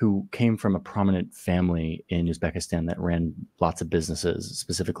 who came from a prominent family in Uzbekistan that ran lots of businesses,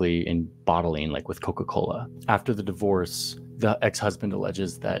 specifically in bottling, like with Coca-Cola. After the divorce, the ex-husband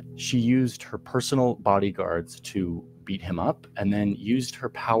alleges that she used her personal bodyguards to beat him up and then used her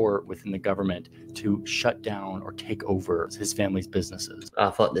power within the government to shut down or take over his family's businesses. Ah,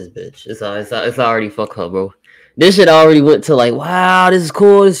 fuck this bitch. It's already fuck her, bro. This shit already went to like, wow, this is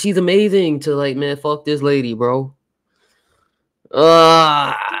cool. She's amazing. To like, man, fuck this lady, bro.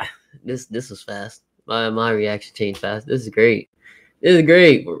 This was fast. My reaction changed fast. This is great. This is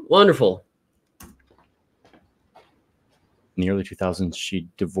great. Wonderful. In the early 2000s, she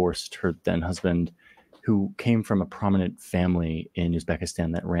divorced her then husband, who came from a prominent family in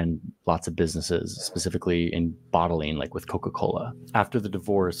Uzbekistan that ran lots of businesses, specifically in bottling, like with Coca-Cola. After the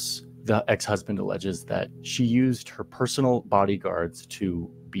divorce, the ex-husband alleges that she used her personal bodyguards to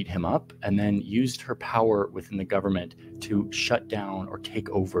beat him up and then used her power within the government to shut down or take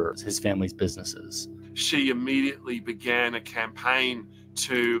over his family's businesses. She immediately began a campaign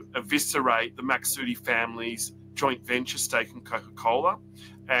to eviscerate the Maksudi family's joint venture stake in Coca-Cola.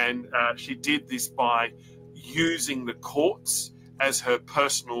 And she did this by using the courts as her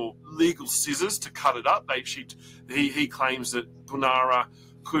personal legal scissors to cut it up. He claims that Gulnara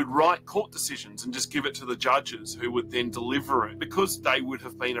could write court decisions and just give it to the judges, who would then deliver it, because they would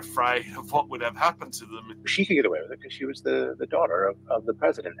have been afraid of what would have happened to them. She could get away with it because she was the daughter of the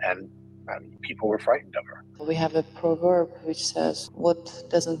president, and people were frightened of her. We have a proverb which says, what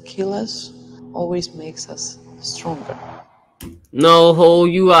doesn't kill us always makes us stronger. No, ho,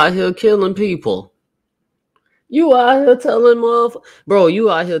 you out here killing people. You out here telling bro, you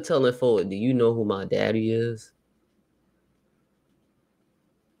out here telling forward, do you know who my daddy is?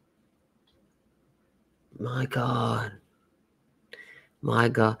 My God. My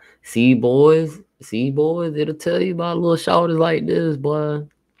God. See, boys, it'll tell you about little shoulders like this, boy.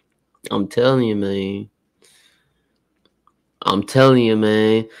 I'm telling you, man. I'm telling you,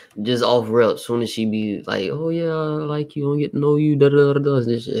 man. Just off rep, soon as she be like, oh yeah, I like you, I get to know you, da da da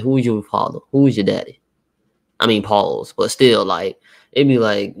da. Who's your father? Who's your daddy? I mean, pause, but still, like, it'd be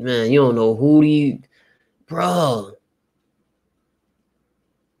like, man, you don't know who you, bro.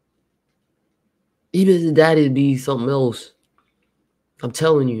 Even his daddy be something else. I'm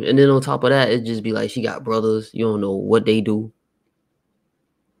telling you. And then on top of that, it'd just be like, she got brothers. You don't know what they do.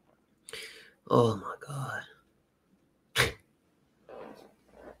 Oh my God.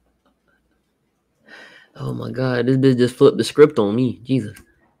 Oh my God. This bitch just flipped the script on me. Jesus.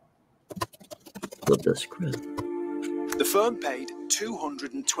 Flipped the script. The firm paid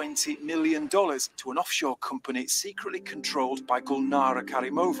 $220 million to an offshore company secretly controlled by Gulnara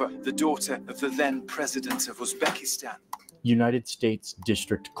Karimova, the daughter of the then president of Uzbekistan. United States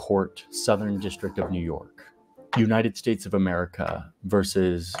District Court, Southern District of New York. United States of America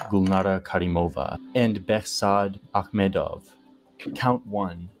versus Gulnara Karimova and Behzad Akhmedov. Count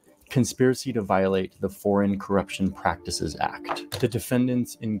 1. Conspiracy to violate the Foreign Corruption Practices Act. The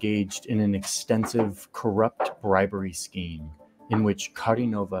defendants engaged in an extensive corrupt bribery scheme in which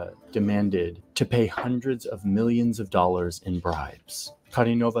Karimova demanded to pay hundreds of millions of dollars in bribes.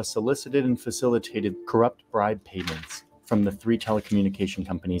 Karimova solicited and facilitated corrupt bribe payments from the 3 telecommunication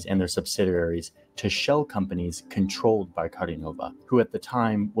companies and their subsidiaries to shell companies controlled by Karimova, who at the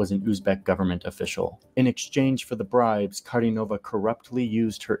time was an Uzbek government official. In exchange for the bribes, Karimova corruptly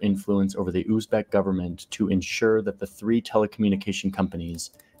used her influence over the Uzbek government to ensure that the 3 telecommunication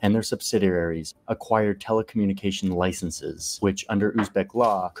companies and their subsidiaries acquired telecommunication licenses, which under Uzbek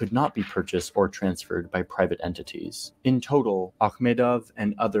law could not be purchased or transferred by private entities. In total, Akhmedov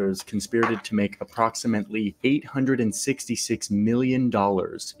and others conspired to make approximately $866 million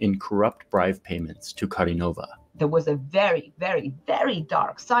in corrupt bribe payments to Karimova. There was a very, very, very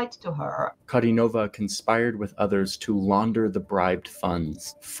dark side to her. Karimova conspired with others to launder the bribed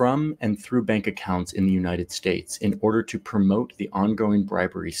funds from and through bank accounts in the United States in order to promote the ongoing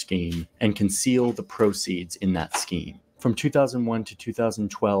bribery scheme and conceal the proceeds in that scheme. From 2001 to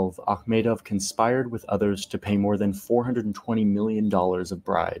 2012, Akhmedov conspired with others to pay more than $420 million of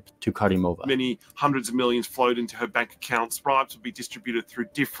bribes to Karimova. Many hundreds of millions flowed into her bank accounts. Bribes would be distributed through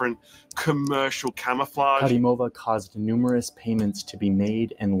different commercial camouflage. Karimova caused numerous payments to be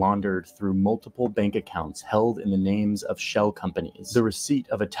made and laundered through multiple bank accounts held in the names of shell companies. The receipt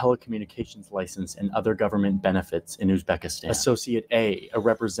of a telecommunications license and other government benefits in Uzbekistan. Associate A, a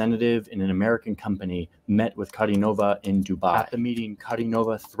representative in an American company, met with Karimova in Dubai. At the meeting,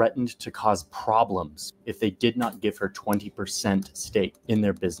 Karimova threatened to cause problems if they did not give her 20% stake in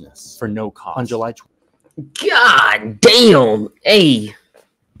their business for no cost. On July 20th. God damn. Hey.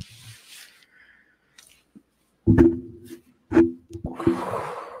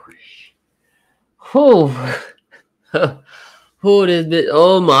 Who? Who this bitch?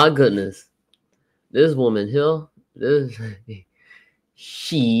 Oh my goodness. This woman here. This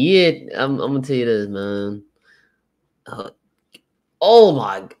shit. I'm gonna tell you this, man. Oh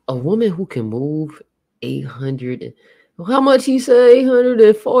my, a woman who can move 800. How much he said?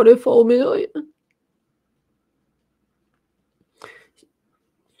 844 million.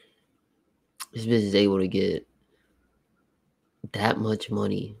 This bitch is able to get that much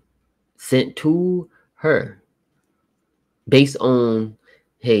money sent to her based on,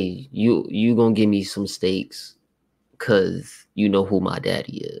 hey, you gonna give me some steaks because you know who my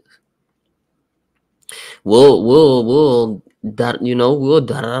daddy is. We'll that, you know, we'll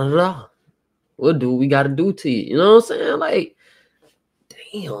da da da. We'll do what we gotta do to you. You know what I'm saying? Like,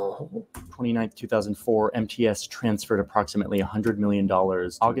 damn. 29th, 2004, MTS transferred approximately $100 million.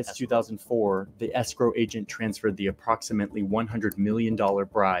 August 2004, the escrow agent transferred the approximately $100 million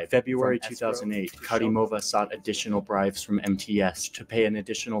bribe. February 2008, Karimova sought additional bribes from MTS to pay an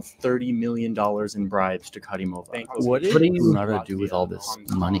additional $30 million in bribes to Karimova. What did Gulnara do with all this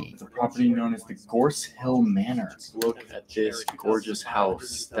money? The property known as the Gorse Hill Manor. Look at this gorgeous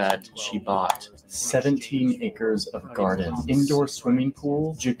house that she bought. 17 acres of garden, indoor swimming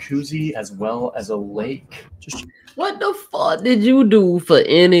pool, jacuzzi, as well as a lake. What the fuck did you do for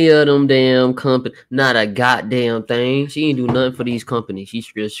any of them damn companies? Not a goddamn thing. She ain't do nothing for these companies. She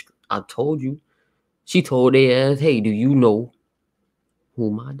just, I told you. She told their ass, hey, do you know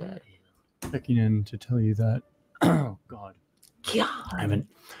who my dad is? Checking in to tell you that. Oh, God. God. I haven't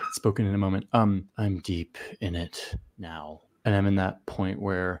spoken in a moment. I'm deep in it now. And I'm in that point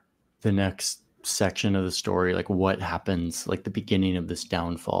where the next section of the story, like what happens, like the beginning of this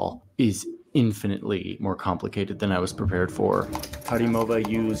downfall, is infinitely more complicated than I was prepared for. Karimova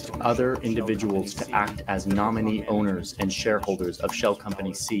used other individuals to act as nominee owners and shareholders of Shell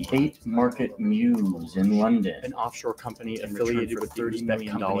Company C. 8 Market Muse in London, an offshore company affiliated with $30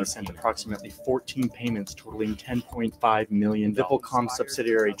 million, sent approximately 14 payments totaling $10.5 million. Vimpelcom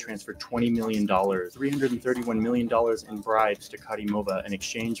subsidiary transferred $20 million, $331 million in bribes to Karimova in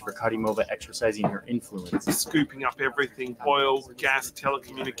exchange for Karimova exercising her influence. Scooping up everything: oil, gas,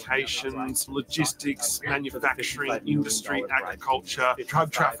 telecommunications, logistics, manufacturing, industry, agriculture,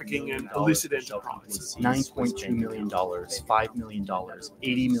 drug trafficking, and illicit enterprises. $9.2 million, $5 million,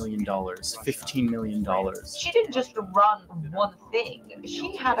 $80 million, $15 million. She didn't just run one thing.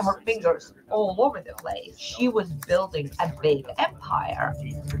 She had her fingers all over the place. She was building a big empire.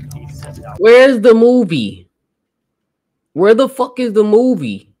 Where's the movie? Where the fuck is the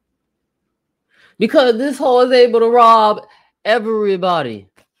movie? Because this hoe is able to rob everybody.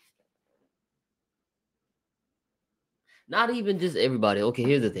 Not even just everybody. Okay,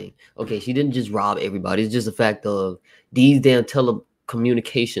 here's the thing. Okay, she didn't just rob everybody. It's just the fact of these damn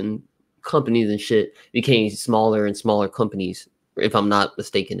telecommunication companies and shit became smaller and smaller companies, if I'm not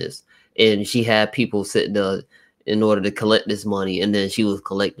mistaken this. And she had people sitting there in order to collect this money, and then she was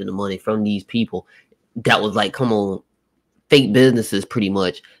collecting the money from these people. That was like, come on, fake businesses pretty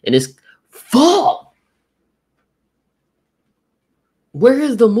much. And it's fuck. Where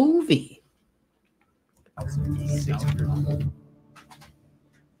is the movie?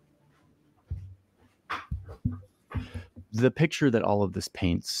 The picture that all of this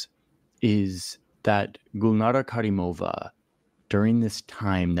paints is that Gulnara Karimova, during this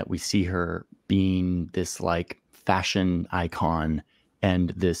time that we see her being this like fashion icon and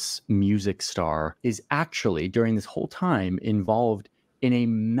this music star, is actually during this whole time involved in a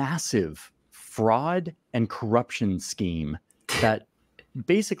massive fraud and corruption scheme that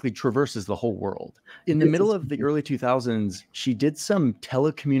basically traverses the whole world. In the middle of the early 2000s, she did some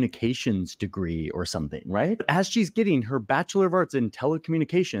telecommunications degree or something, right? As she's getting her Bachelor of Arts in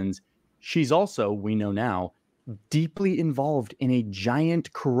telecommunications, she's also, we know now, deeply involved in a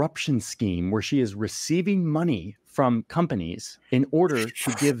giant corruption scheme where she is receiving money from companies in order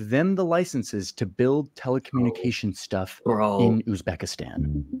to give them the licenses to build telecommunication stuff in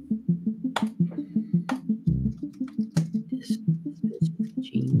Uzbekistan.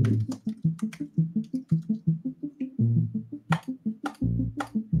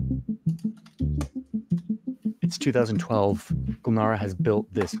 It's 2012. Gulnara has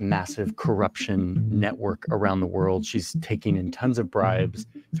built this massive corruption network around the world. She's taking in tons of bribes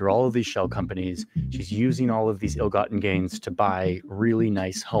through all of these shell companies. She's using all of these ill-gotten gains to buy really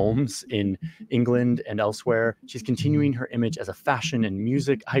nice homes in England and elsewhere. She's continuing her image as a fashion and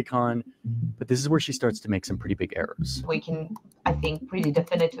music icon, but this is where she starts to make some pretty big errors. We can, I think, pretty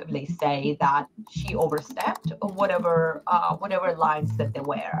definitively say that she overstepped whatever lines that they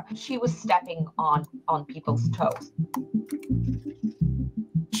were. She was stepping on people's toes.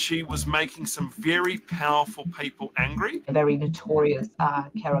 she was making some very powerful people angry. A very notorious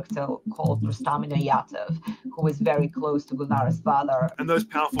character called Rustam Inayatov, who was very close to Gulnara's father. And those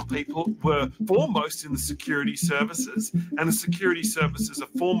powerful people were foremost in the security services, and the security services are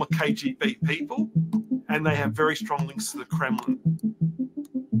former KGB people, and they have very strong links to the Kremlin.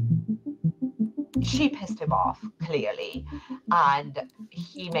 She pissed him off, clearly, and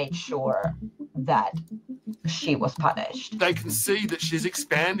he made sure that she was punished. They can see that she's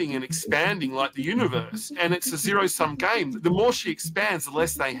expanding and expanding like the universe, and it's a zero-sum game. The more she expands, the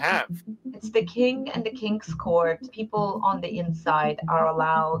less they have. It's the king and the king's court. People on the inside are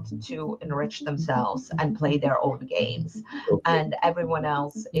allowed to enrich themselves and play their own games. And everyone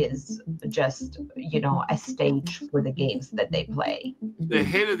else is just, a stage for the games that they play. The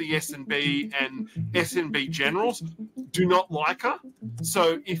head of the SNB and SNB generals do not like her.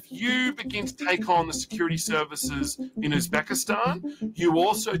 So if you begin to take on the security services in Uzbekistan, you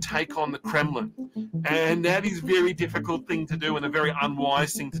also take on the Kremlin. And that is a very difficult thing to do and a very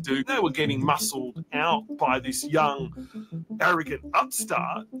unwise thing to do. They were getting muscled out by this young, arrogant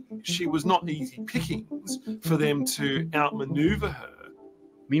upstart. She was not easy pickings for them to outmaneuver her.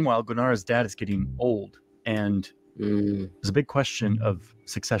 Meanwhile, Gulnara's dad is getting old, and there's a big question of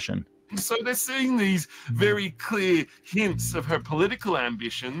succession. So they're seeing these very clear hints of her political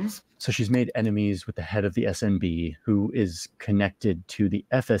ambitions. So she's made enemies with the head of the SNB, who is connected to the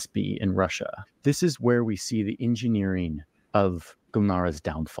FSB in Russia. This is where we see the engineering of Gulnara's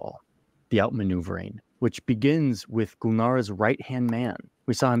downfall, the outmaneuvering, which begins with Gulnara's right-hand man.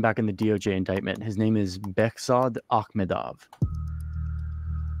 We saw him back in the DOJ indictment. His name is Behzad Akhmedov.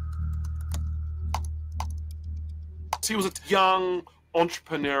 He was a young,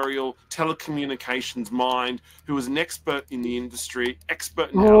 entrepreneurial telecommunications mind who was an expert in the industry,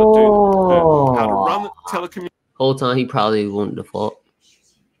 expert in how to run the telecommunications. Whole time he probably wouldn't default.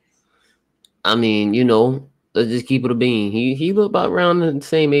 I mean, let's just keep it a bean. He looked about around the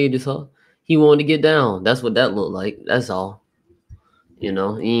same age as her. He wanted to get down. That's what that looked like. That's all. He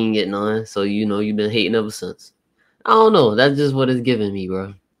ain't getting none. So you've been hating ever since. I don't know. That's just what it's giving me,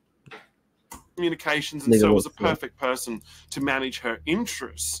 bro. Communications, and so was a perfect person to manage her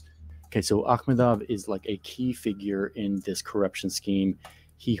interests. Okay, so Akhmedov is like a key figure in this corruption scheme.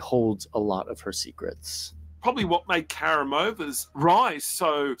 He holds a lot of her secrets. Probably what made Karimova's rise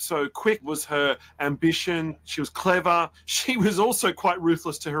so quick was her ambition. She was clever. She was also quite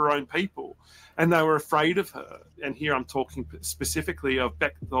ruthless to her own people, and they were afraid of her. And here I'm talking specifically of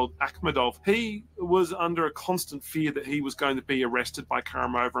Behzad Akhmedov. He was under a constant fear that he was going to be arrested by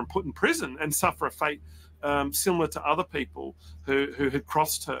Karimova and put in prison and suffer a fate similar to other people who had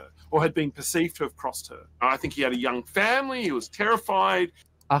crossed her or had been perceived to have crossed her. I think he had a young family. He was terrified.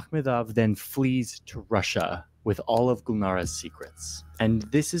 Akhmedov then flees to Russia with all of Gulnara's secrets. And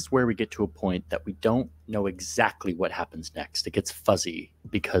this is where we get to a point that we don't know exactly what happens next. It gets fuzzy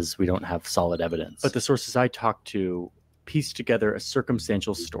because we don't have solid evidence. But the sources I talked to pieced together a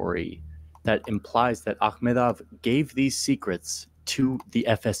circumstantial story that implies that Akhmedov gave these secrets to the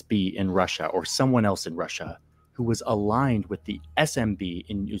FSB in Russia or someone else in Russia who was aligned with the SMB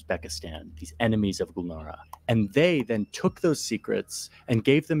in Uzbekistan, these enemies of Gulnara. And they then took those secrets and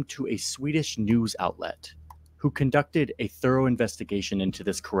gave them to a Swedish news outlet who conducted a thorough investigation into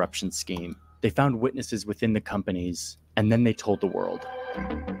this corruption scheme. They found witnesses within the companies, and then they told the world.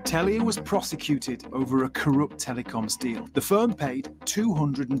 Telia was prosecuted over a corrupt telecoms deal. The firm paid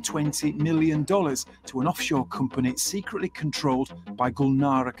 $220 million to an offshore company secretly controlled by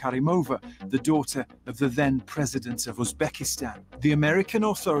Gulnara Karimova, the daughter of the then president of Uzbekistan. The American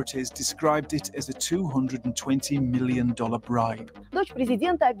authorities described it as a $220 million bribe. Дочь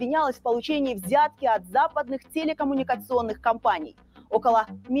президента обвинялась в получении взятки от западных телекоммуникационных компаний. Около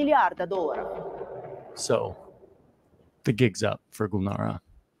 $1 миллиарда. So, the gig's up for Gulnara,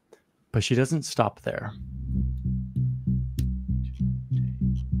 but she doesn't stop there.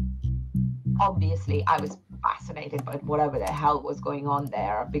 Obviously, I was fascinated by whatever the hell was going on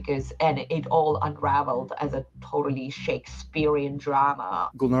there and it all unraveled as a totally Shakespearean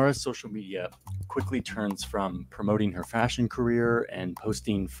drama. Gulnara's social media quickly turns from promoting her fashion career and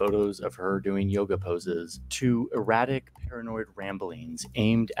posting photos of her doing yoga poses to erratic, paranoid ramblings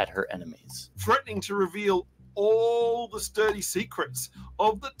aimed at her enemies. Threatening to reveal all the dirty secrets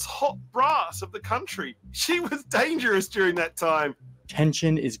of the top brass of the country. She was dangerous during that time.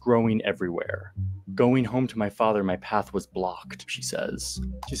 Tension is growing everywhere. Going home to my father, my path was blocked, she says.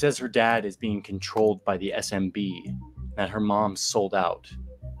 She says her dad is being controlled by the SMB, that her mom sold out.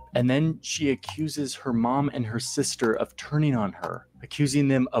 And then she accuses her mom and her sister of turning on her, accusing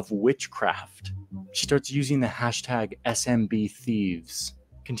them of witchcraft. She starts using the hashtag SMB thieves.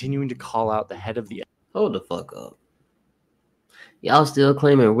 continuing to call out the head of the... Hold the fuck up. Y'all still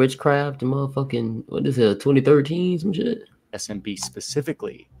claiming witchcraft and motherfucking, what is it, 2013, some shit? SMB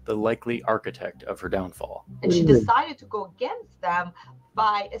specifically, the likely architect of her downfall. And she decided to go against them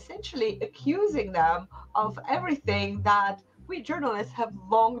by essentially accusing them of everything that we journalists have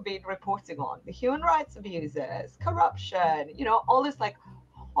long been reporting on: the human rights abuses, corruption, you know, all this like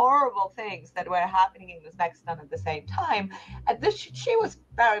horrible things that were happening in Uzbekistan at the same time, and this she was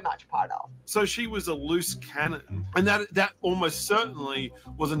very much part of. So she was a loose cannon, and that almost certainly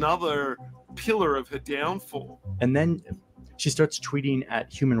was another pillar of her downfall. And then she starts tweeting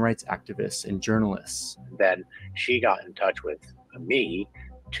at human rights activists and journalists. Then she got in touch with me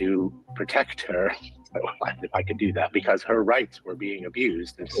to protect her, if I could do that, because her rights were being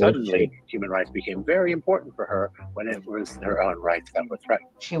abused. And suddenly human rights became very important for her when it was her own rights that were threatened.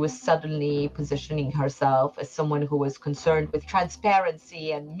 She was suddenly positioning herself as someone who was concerned with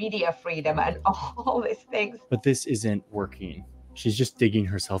transparency and media freedom and all these things. But this isn't working. She's just digging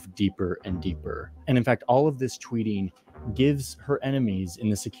herself deeper and deeper. And in fact, all of this tweeting gives her enemies in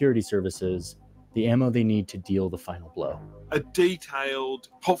the security services the ammo they need to deal the final blow. A detailed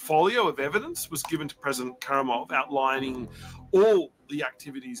portfolio of evidence was given to President Karimov outlining all the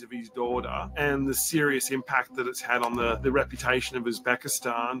activities of his daughter and the serious impact that it's had on the reputation of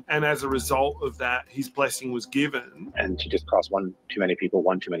Uzbekistan. And as a result of that, his blessing was given. And she just crossed one too many people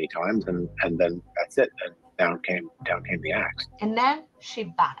one too many times, and then that's it. And down came the axe. And then she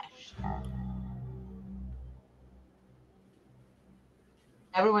vanished.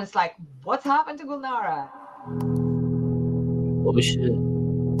 Everyone's like, what's happened to Gulnara? Oh shit.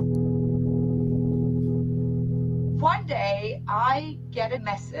 One day I get a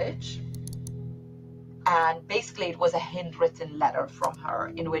message, and basically it was a handwritten letter from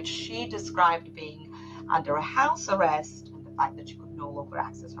her in which she described being under a house arrest and the fact that she could no longer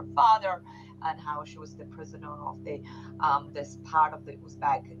access her father, and how she was the prisoner of the this part of the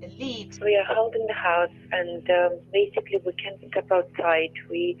Uzbek elite. We are held in the house, and basically we can't step outside.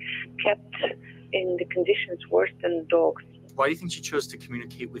 We kept in the conditions worse than dogs. Why do you think she chose to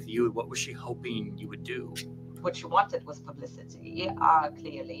communicate with you? What was she hoping you would do? What she wanted was publicity,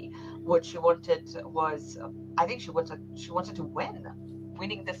 clearly. What she wanted was, I think she wanted to win,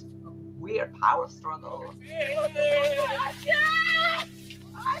 winning this weird power struggle.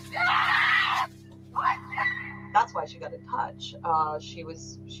 That's why she got in touch. She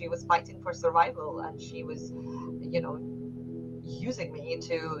was fighting for survival, and she was, you know, using me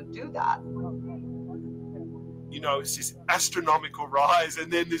to do that. You know, it's this astronomical rise and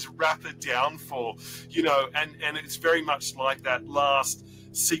then this rapid downfall, you know, and it's very much like that last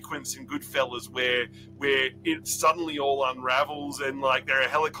sequence in Goodfellas where it suddenly all unravels and like there are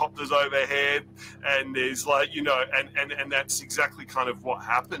helicopters overhead and there's like, you know, and that's exactly kind of what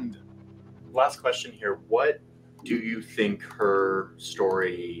happened. Last question here. What do you think her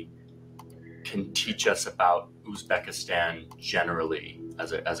story can teach us about Uzbekistan generally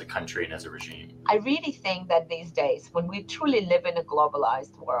as a country and as a regime? I really think that these days, when we truly live in a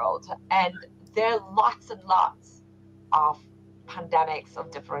globalized world, and there are lots and lots of pandemics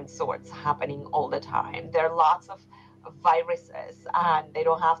of different sorts happening all the time. There are lots of viruses, and they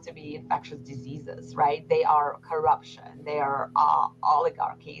don't have to be infectious diseases, right? They are corruption, they are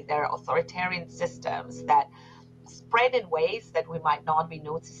oligarchy, they're authoritarian systems that spread in ways that we might not be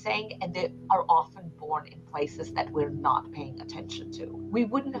noticing, and they are often born in places that we're not paying attention to. We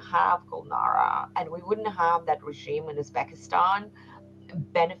wouldn't have Gulnara, and we wouldn't have that regime in Uzbekistan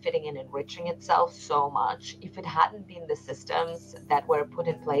benefiting and enriching itself so much if it hadn't been the systems that were put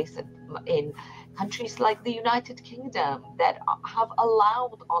in place in countries like the United Kingdom that have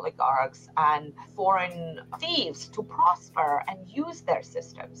allowed oligarchs and foreign thieves to prosper and use their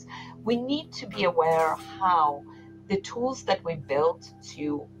systems. We need to be aware how the tools that we built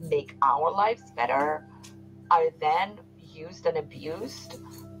to make our lives better are then used and abused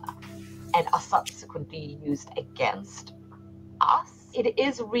and are subsequently used against us. It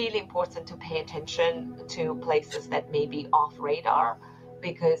is really important to pay attention to places that may be off radar,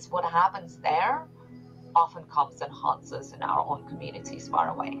 because what happens there often comes and haunts us in our own communities far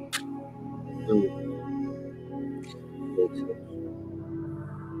away.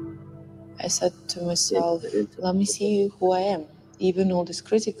 I said to myself, let me see who I am. Even all these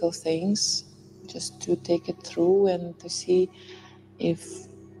critical things, just to take it through and to see if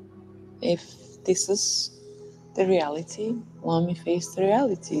this is the reality. Let me face the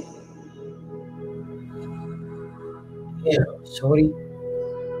reality. Yeah, shorty.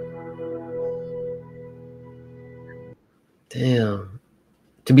 Damn.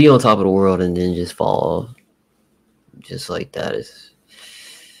 To be on top of the world and then just fall off just like that is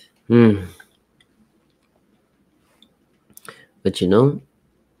But you know,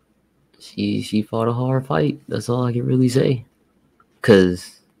 she fought a hard fight. That's all I can really say.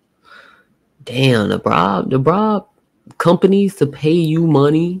 Cause damn, the bribe companies to pay you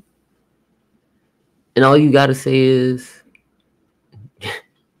money, and all you gotta say is,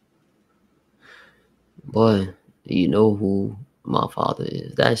 boy, you know who my father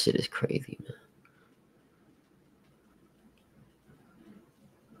is. That shit is crazy, man.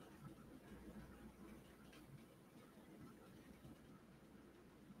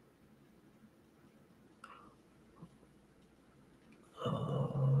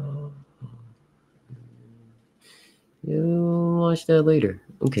 You'll watch that later.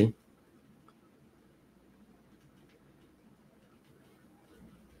 Okay.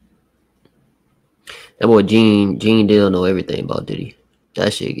 That boy Gene Dale know everything about Diddy.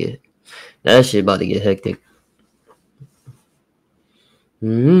 That shit about to get hectic.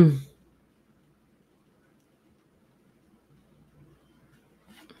 Mm-hmm.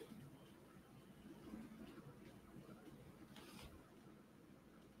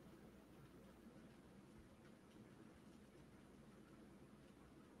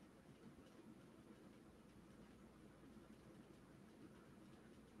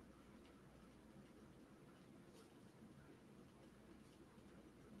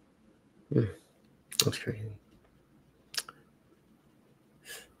 That's crazy.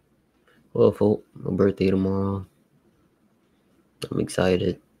 Well, folk, my birthday tomorrow. I'm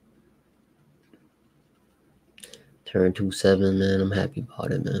excited. Turn 27, man. I'm happy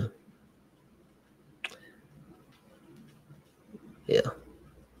about it, man. Yeah.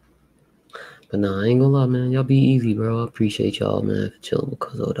 But nah, I ain't gonna lie, man. Y'all be easy, bro. I appreciate y'all, man, for chilling with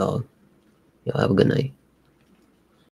CuZo, dog. Y'all have a good night.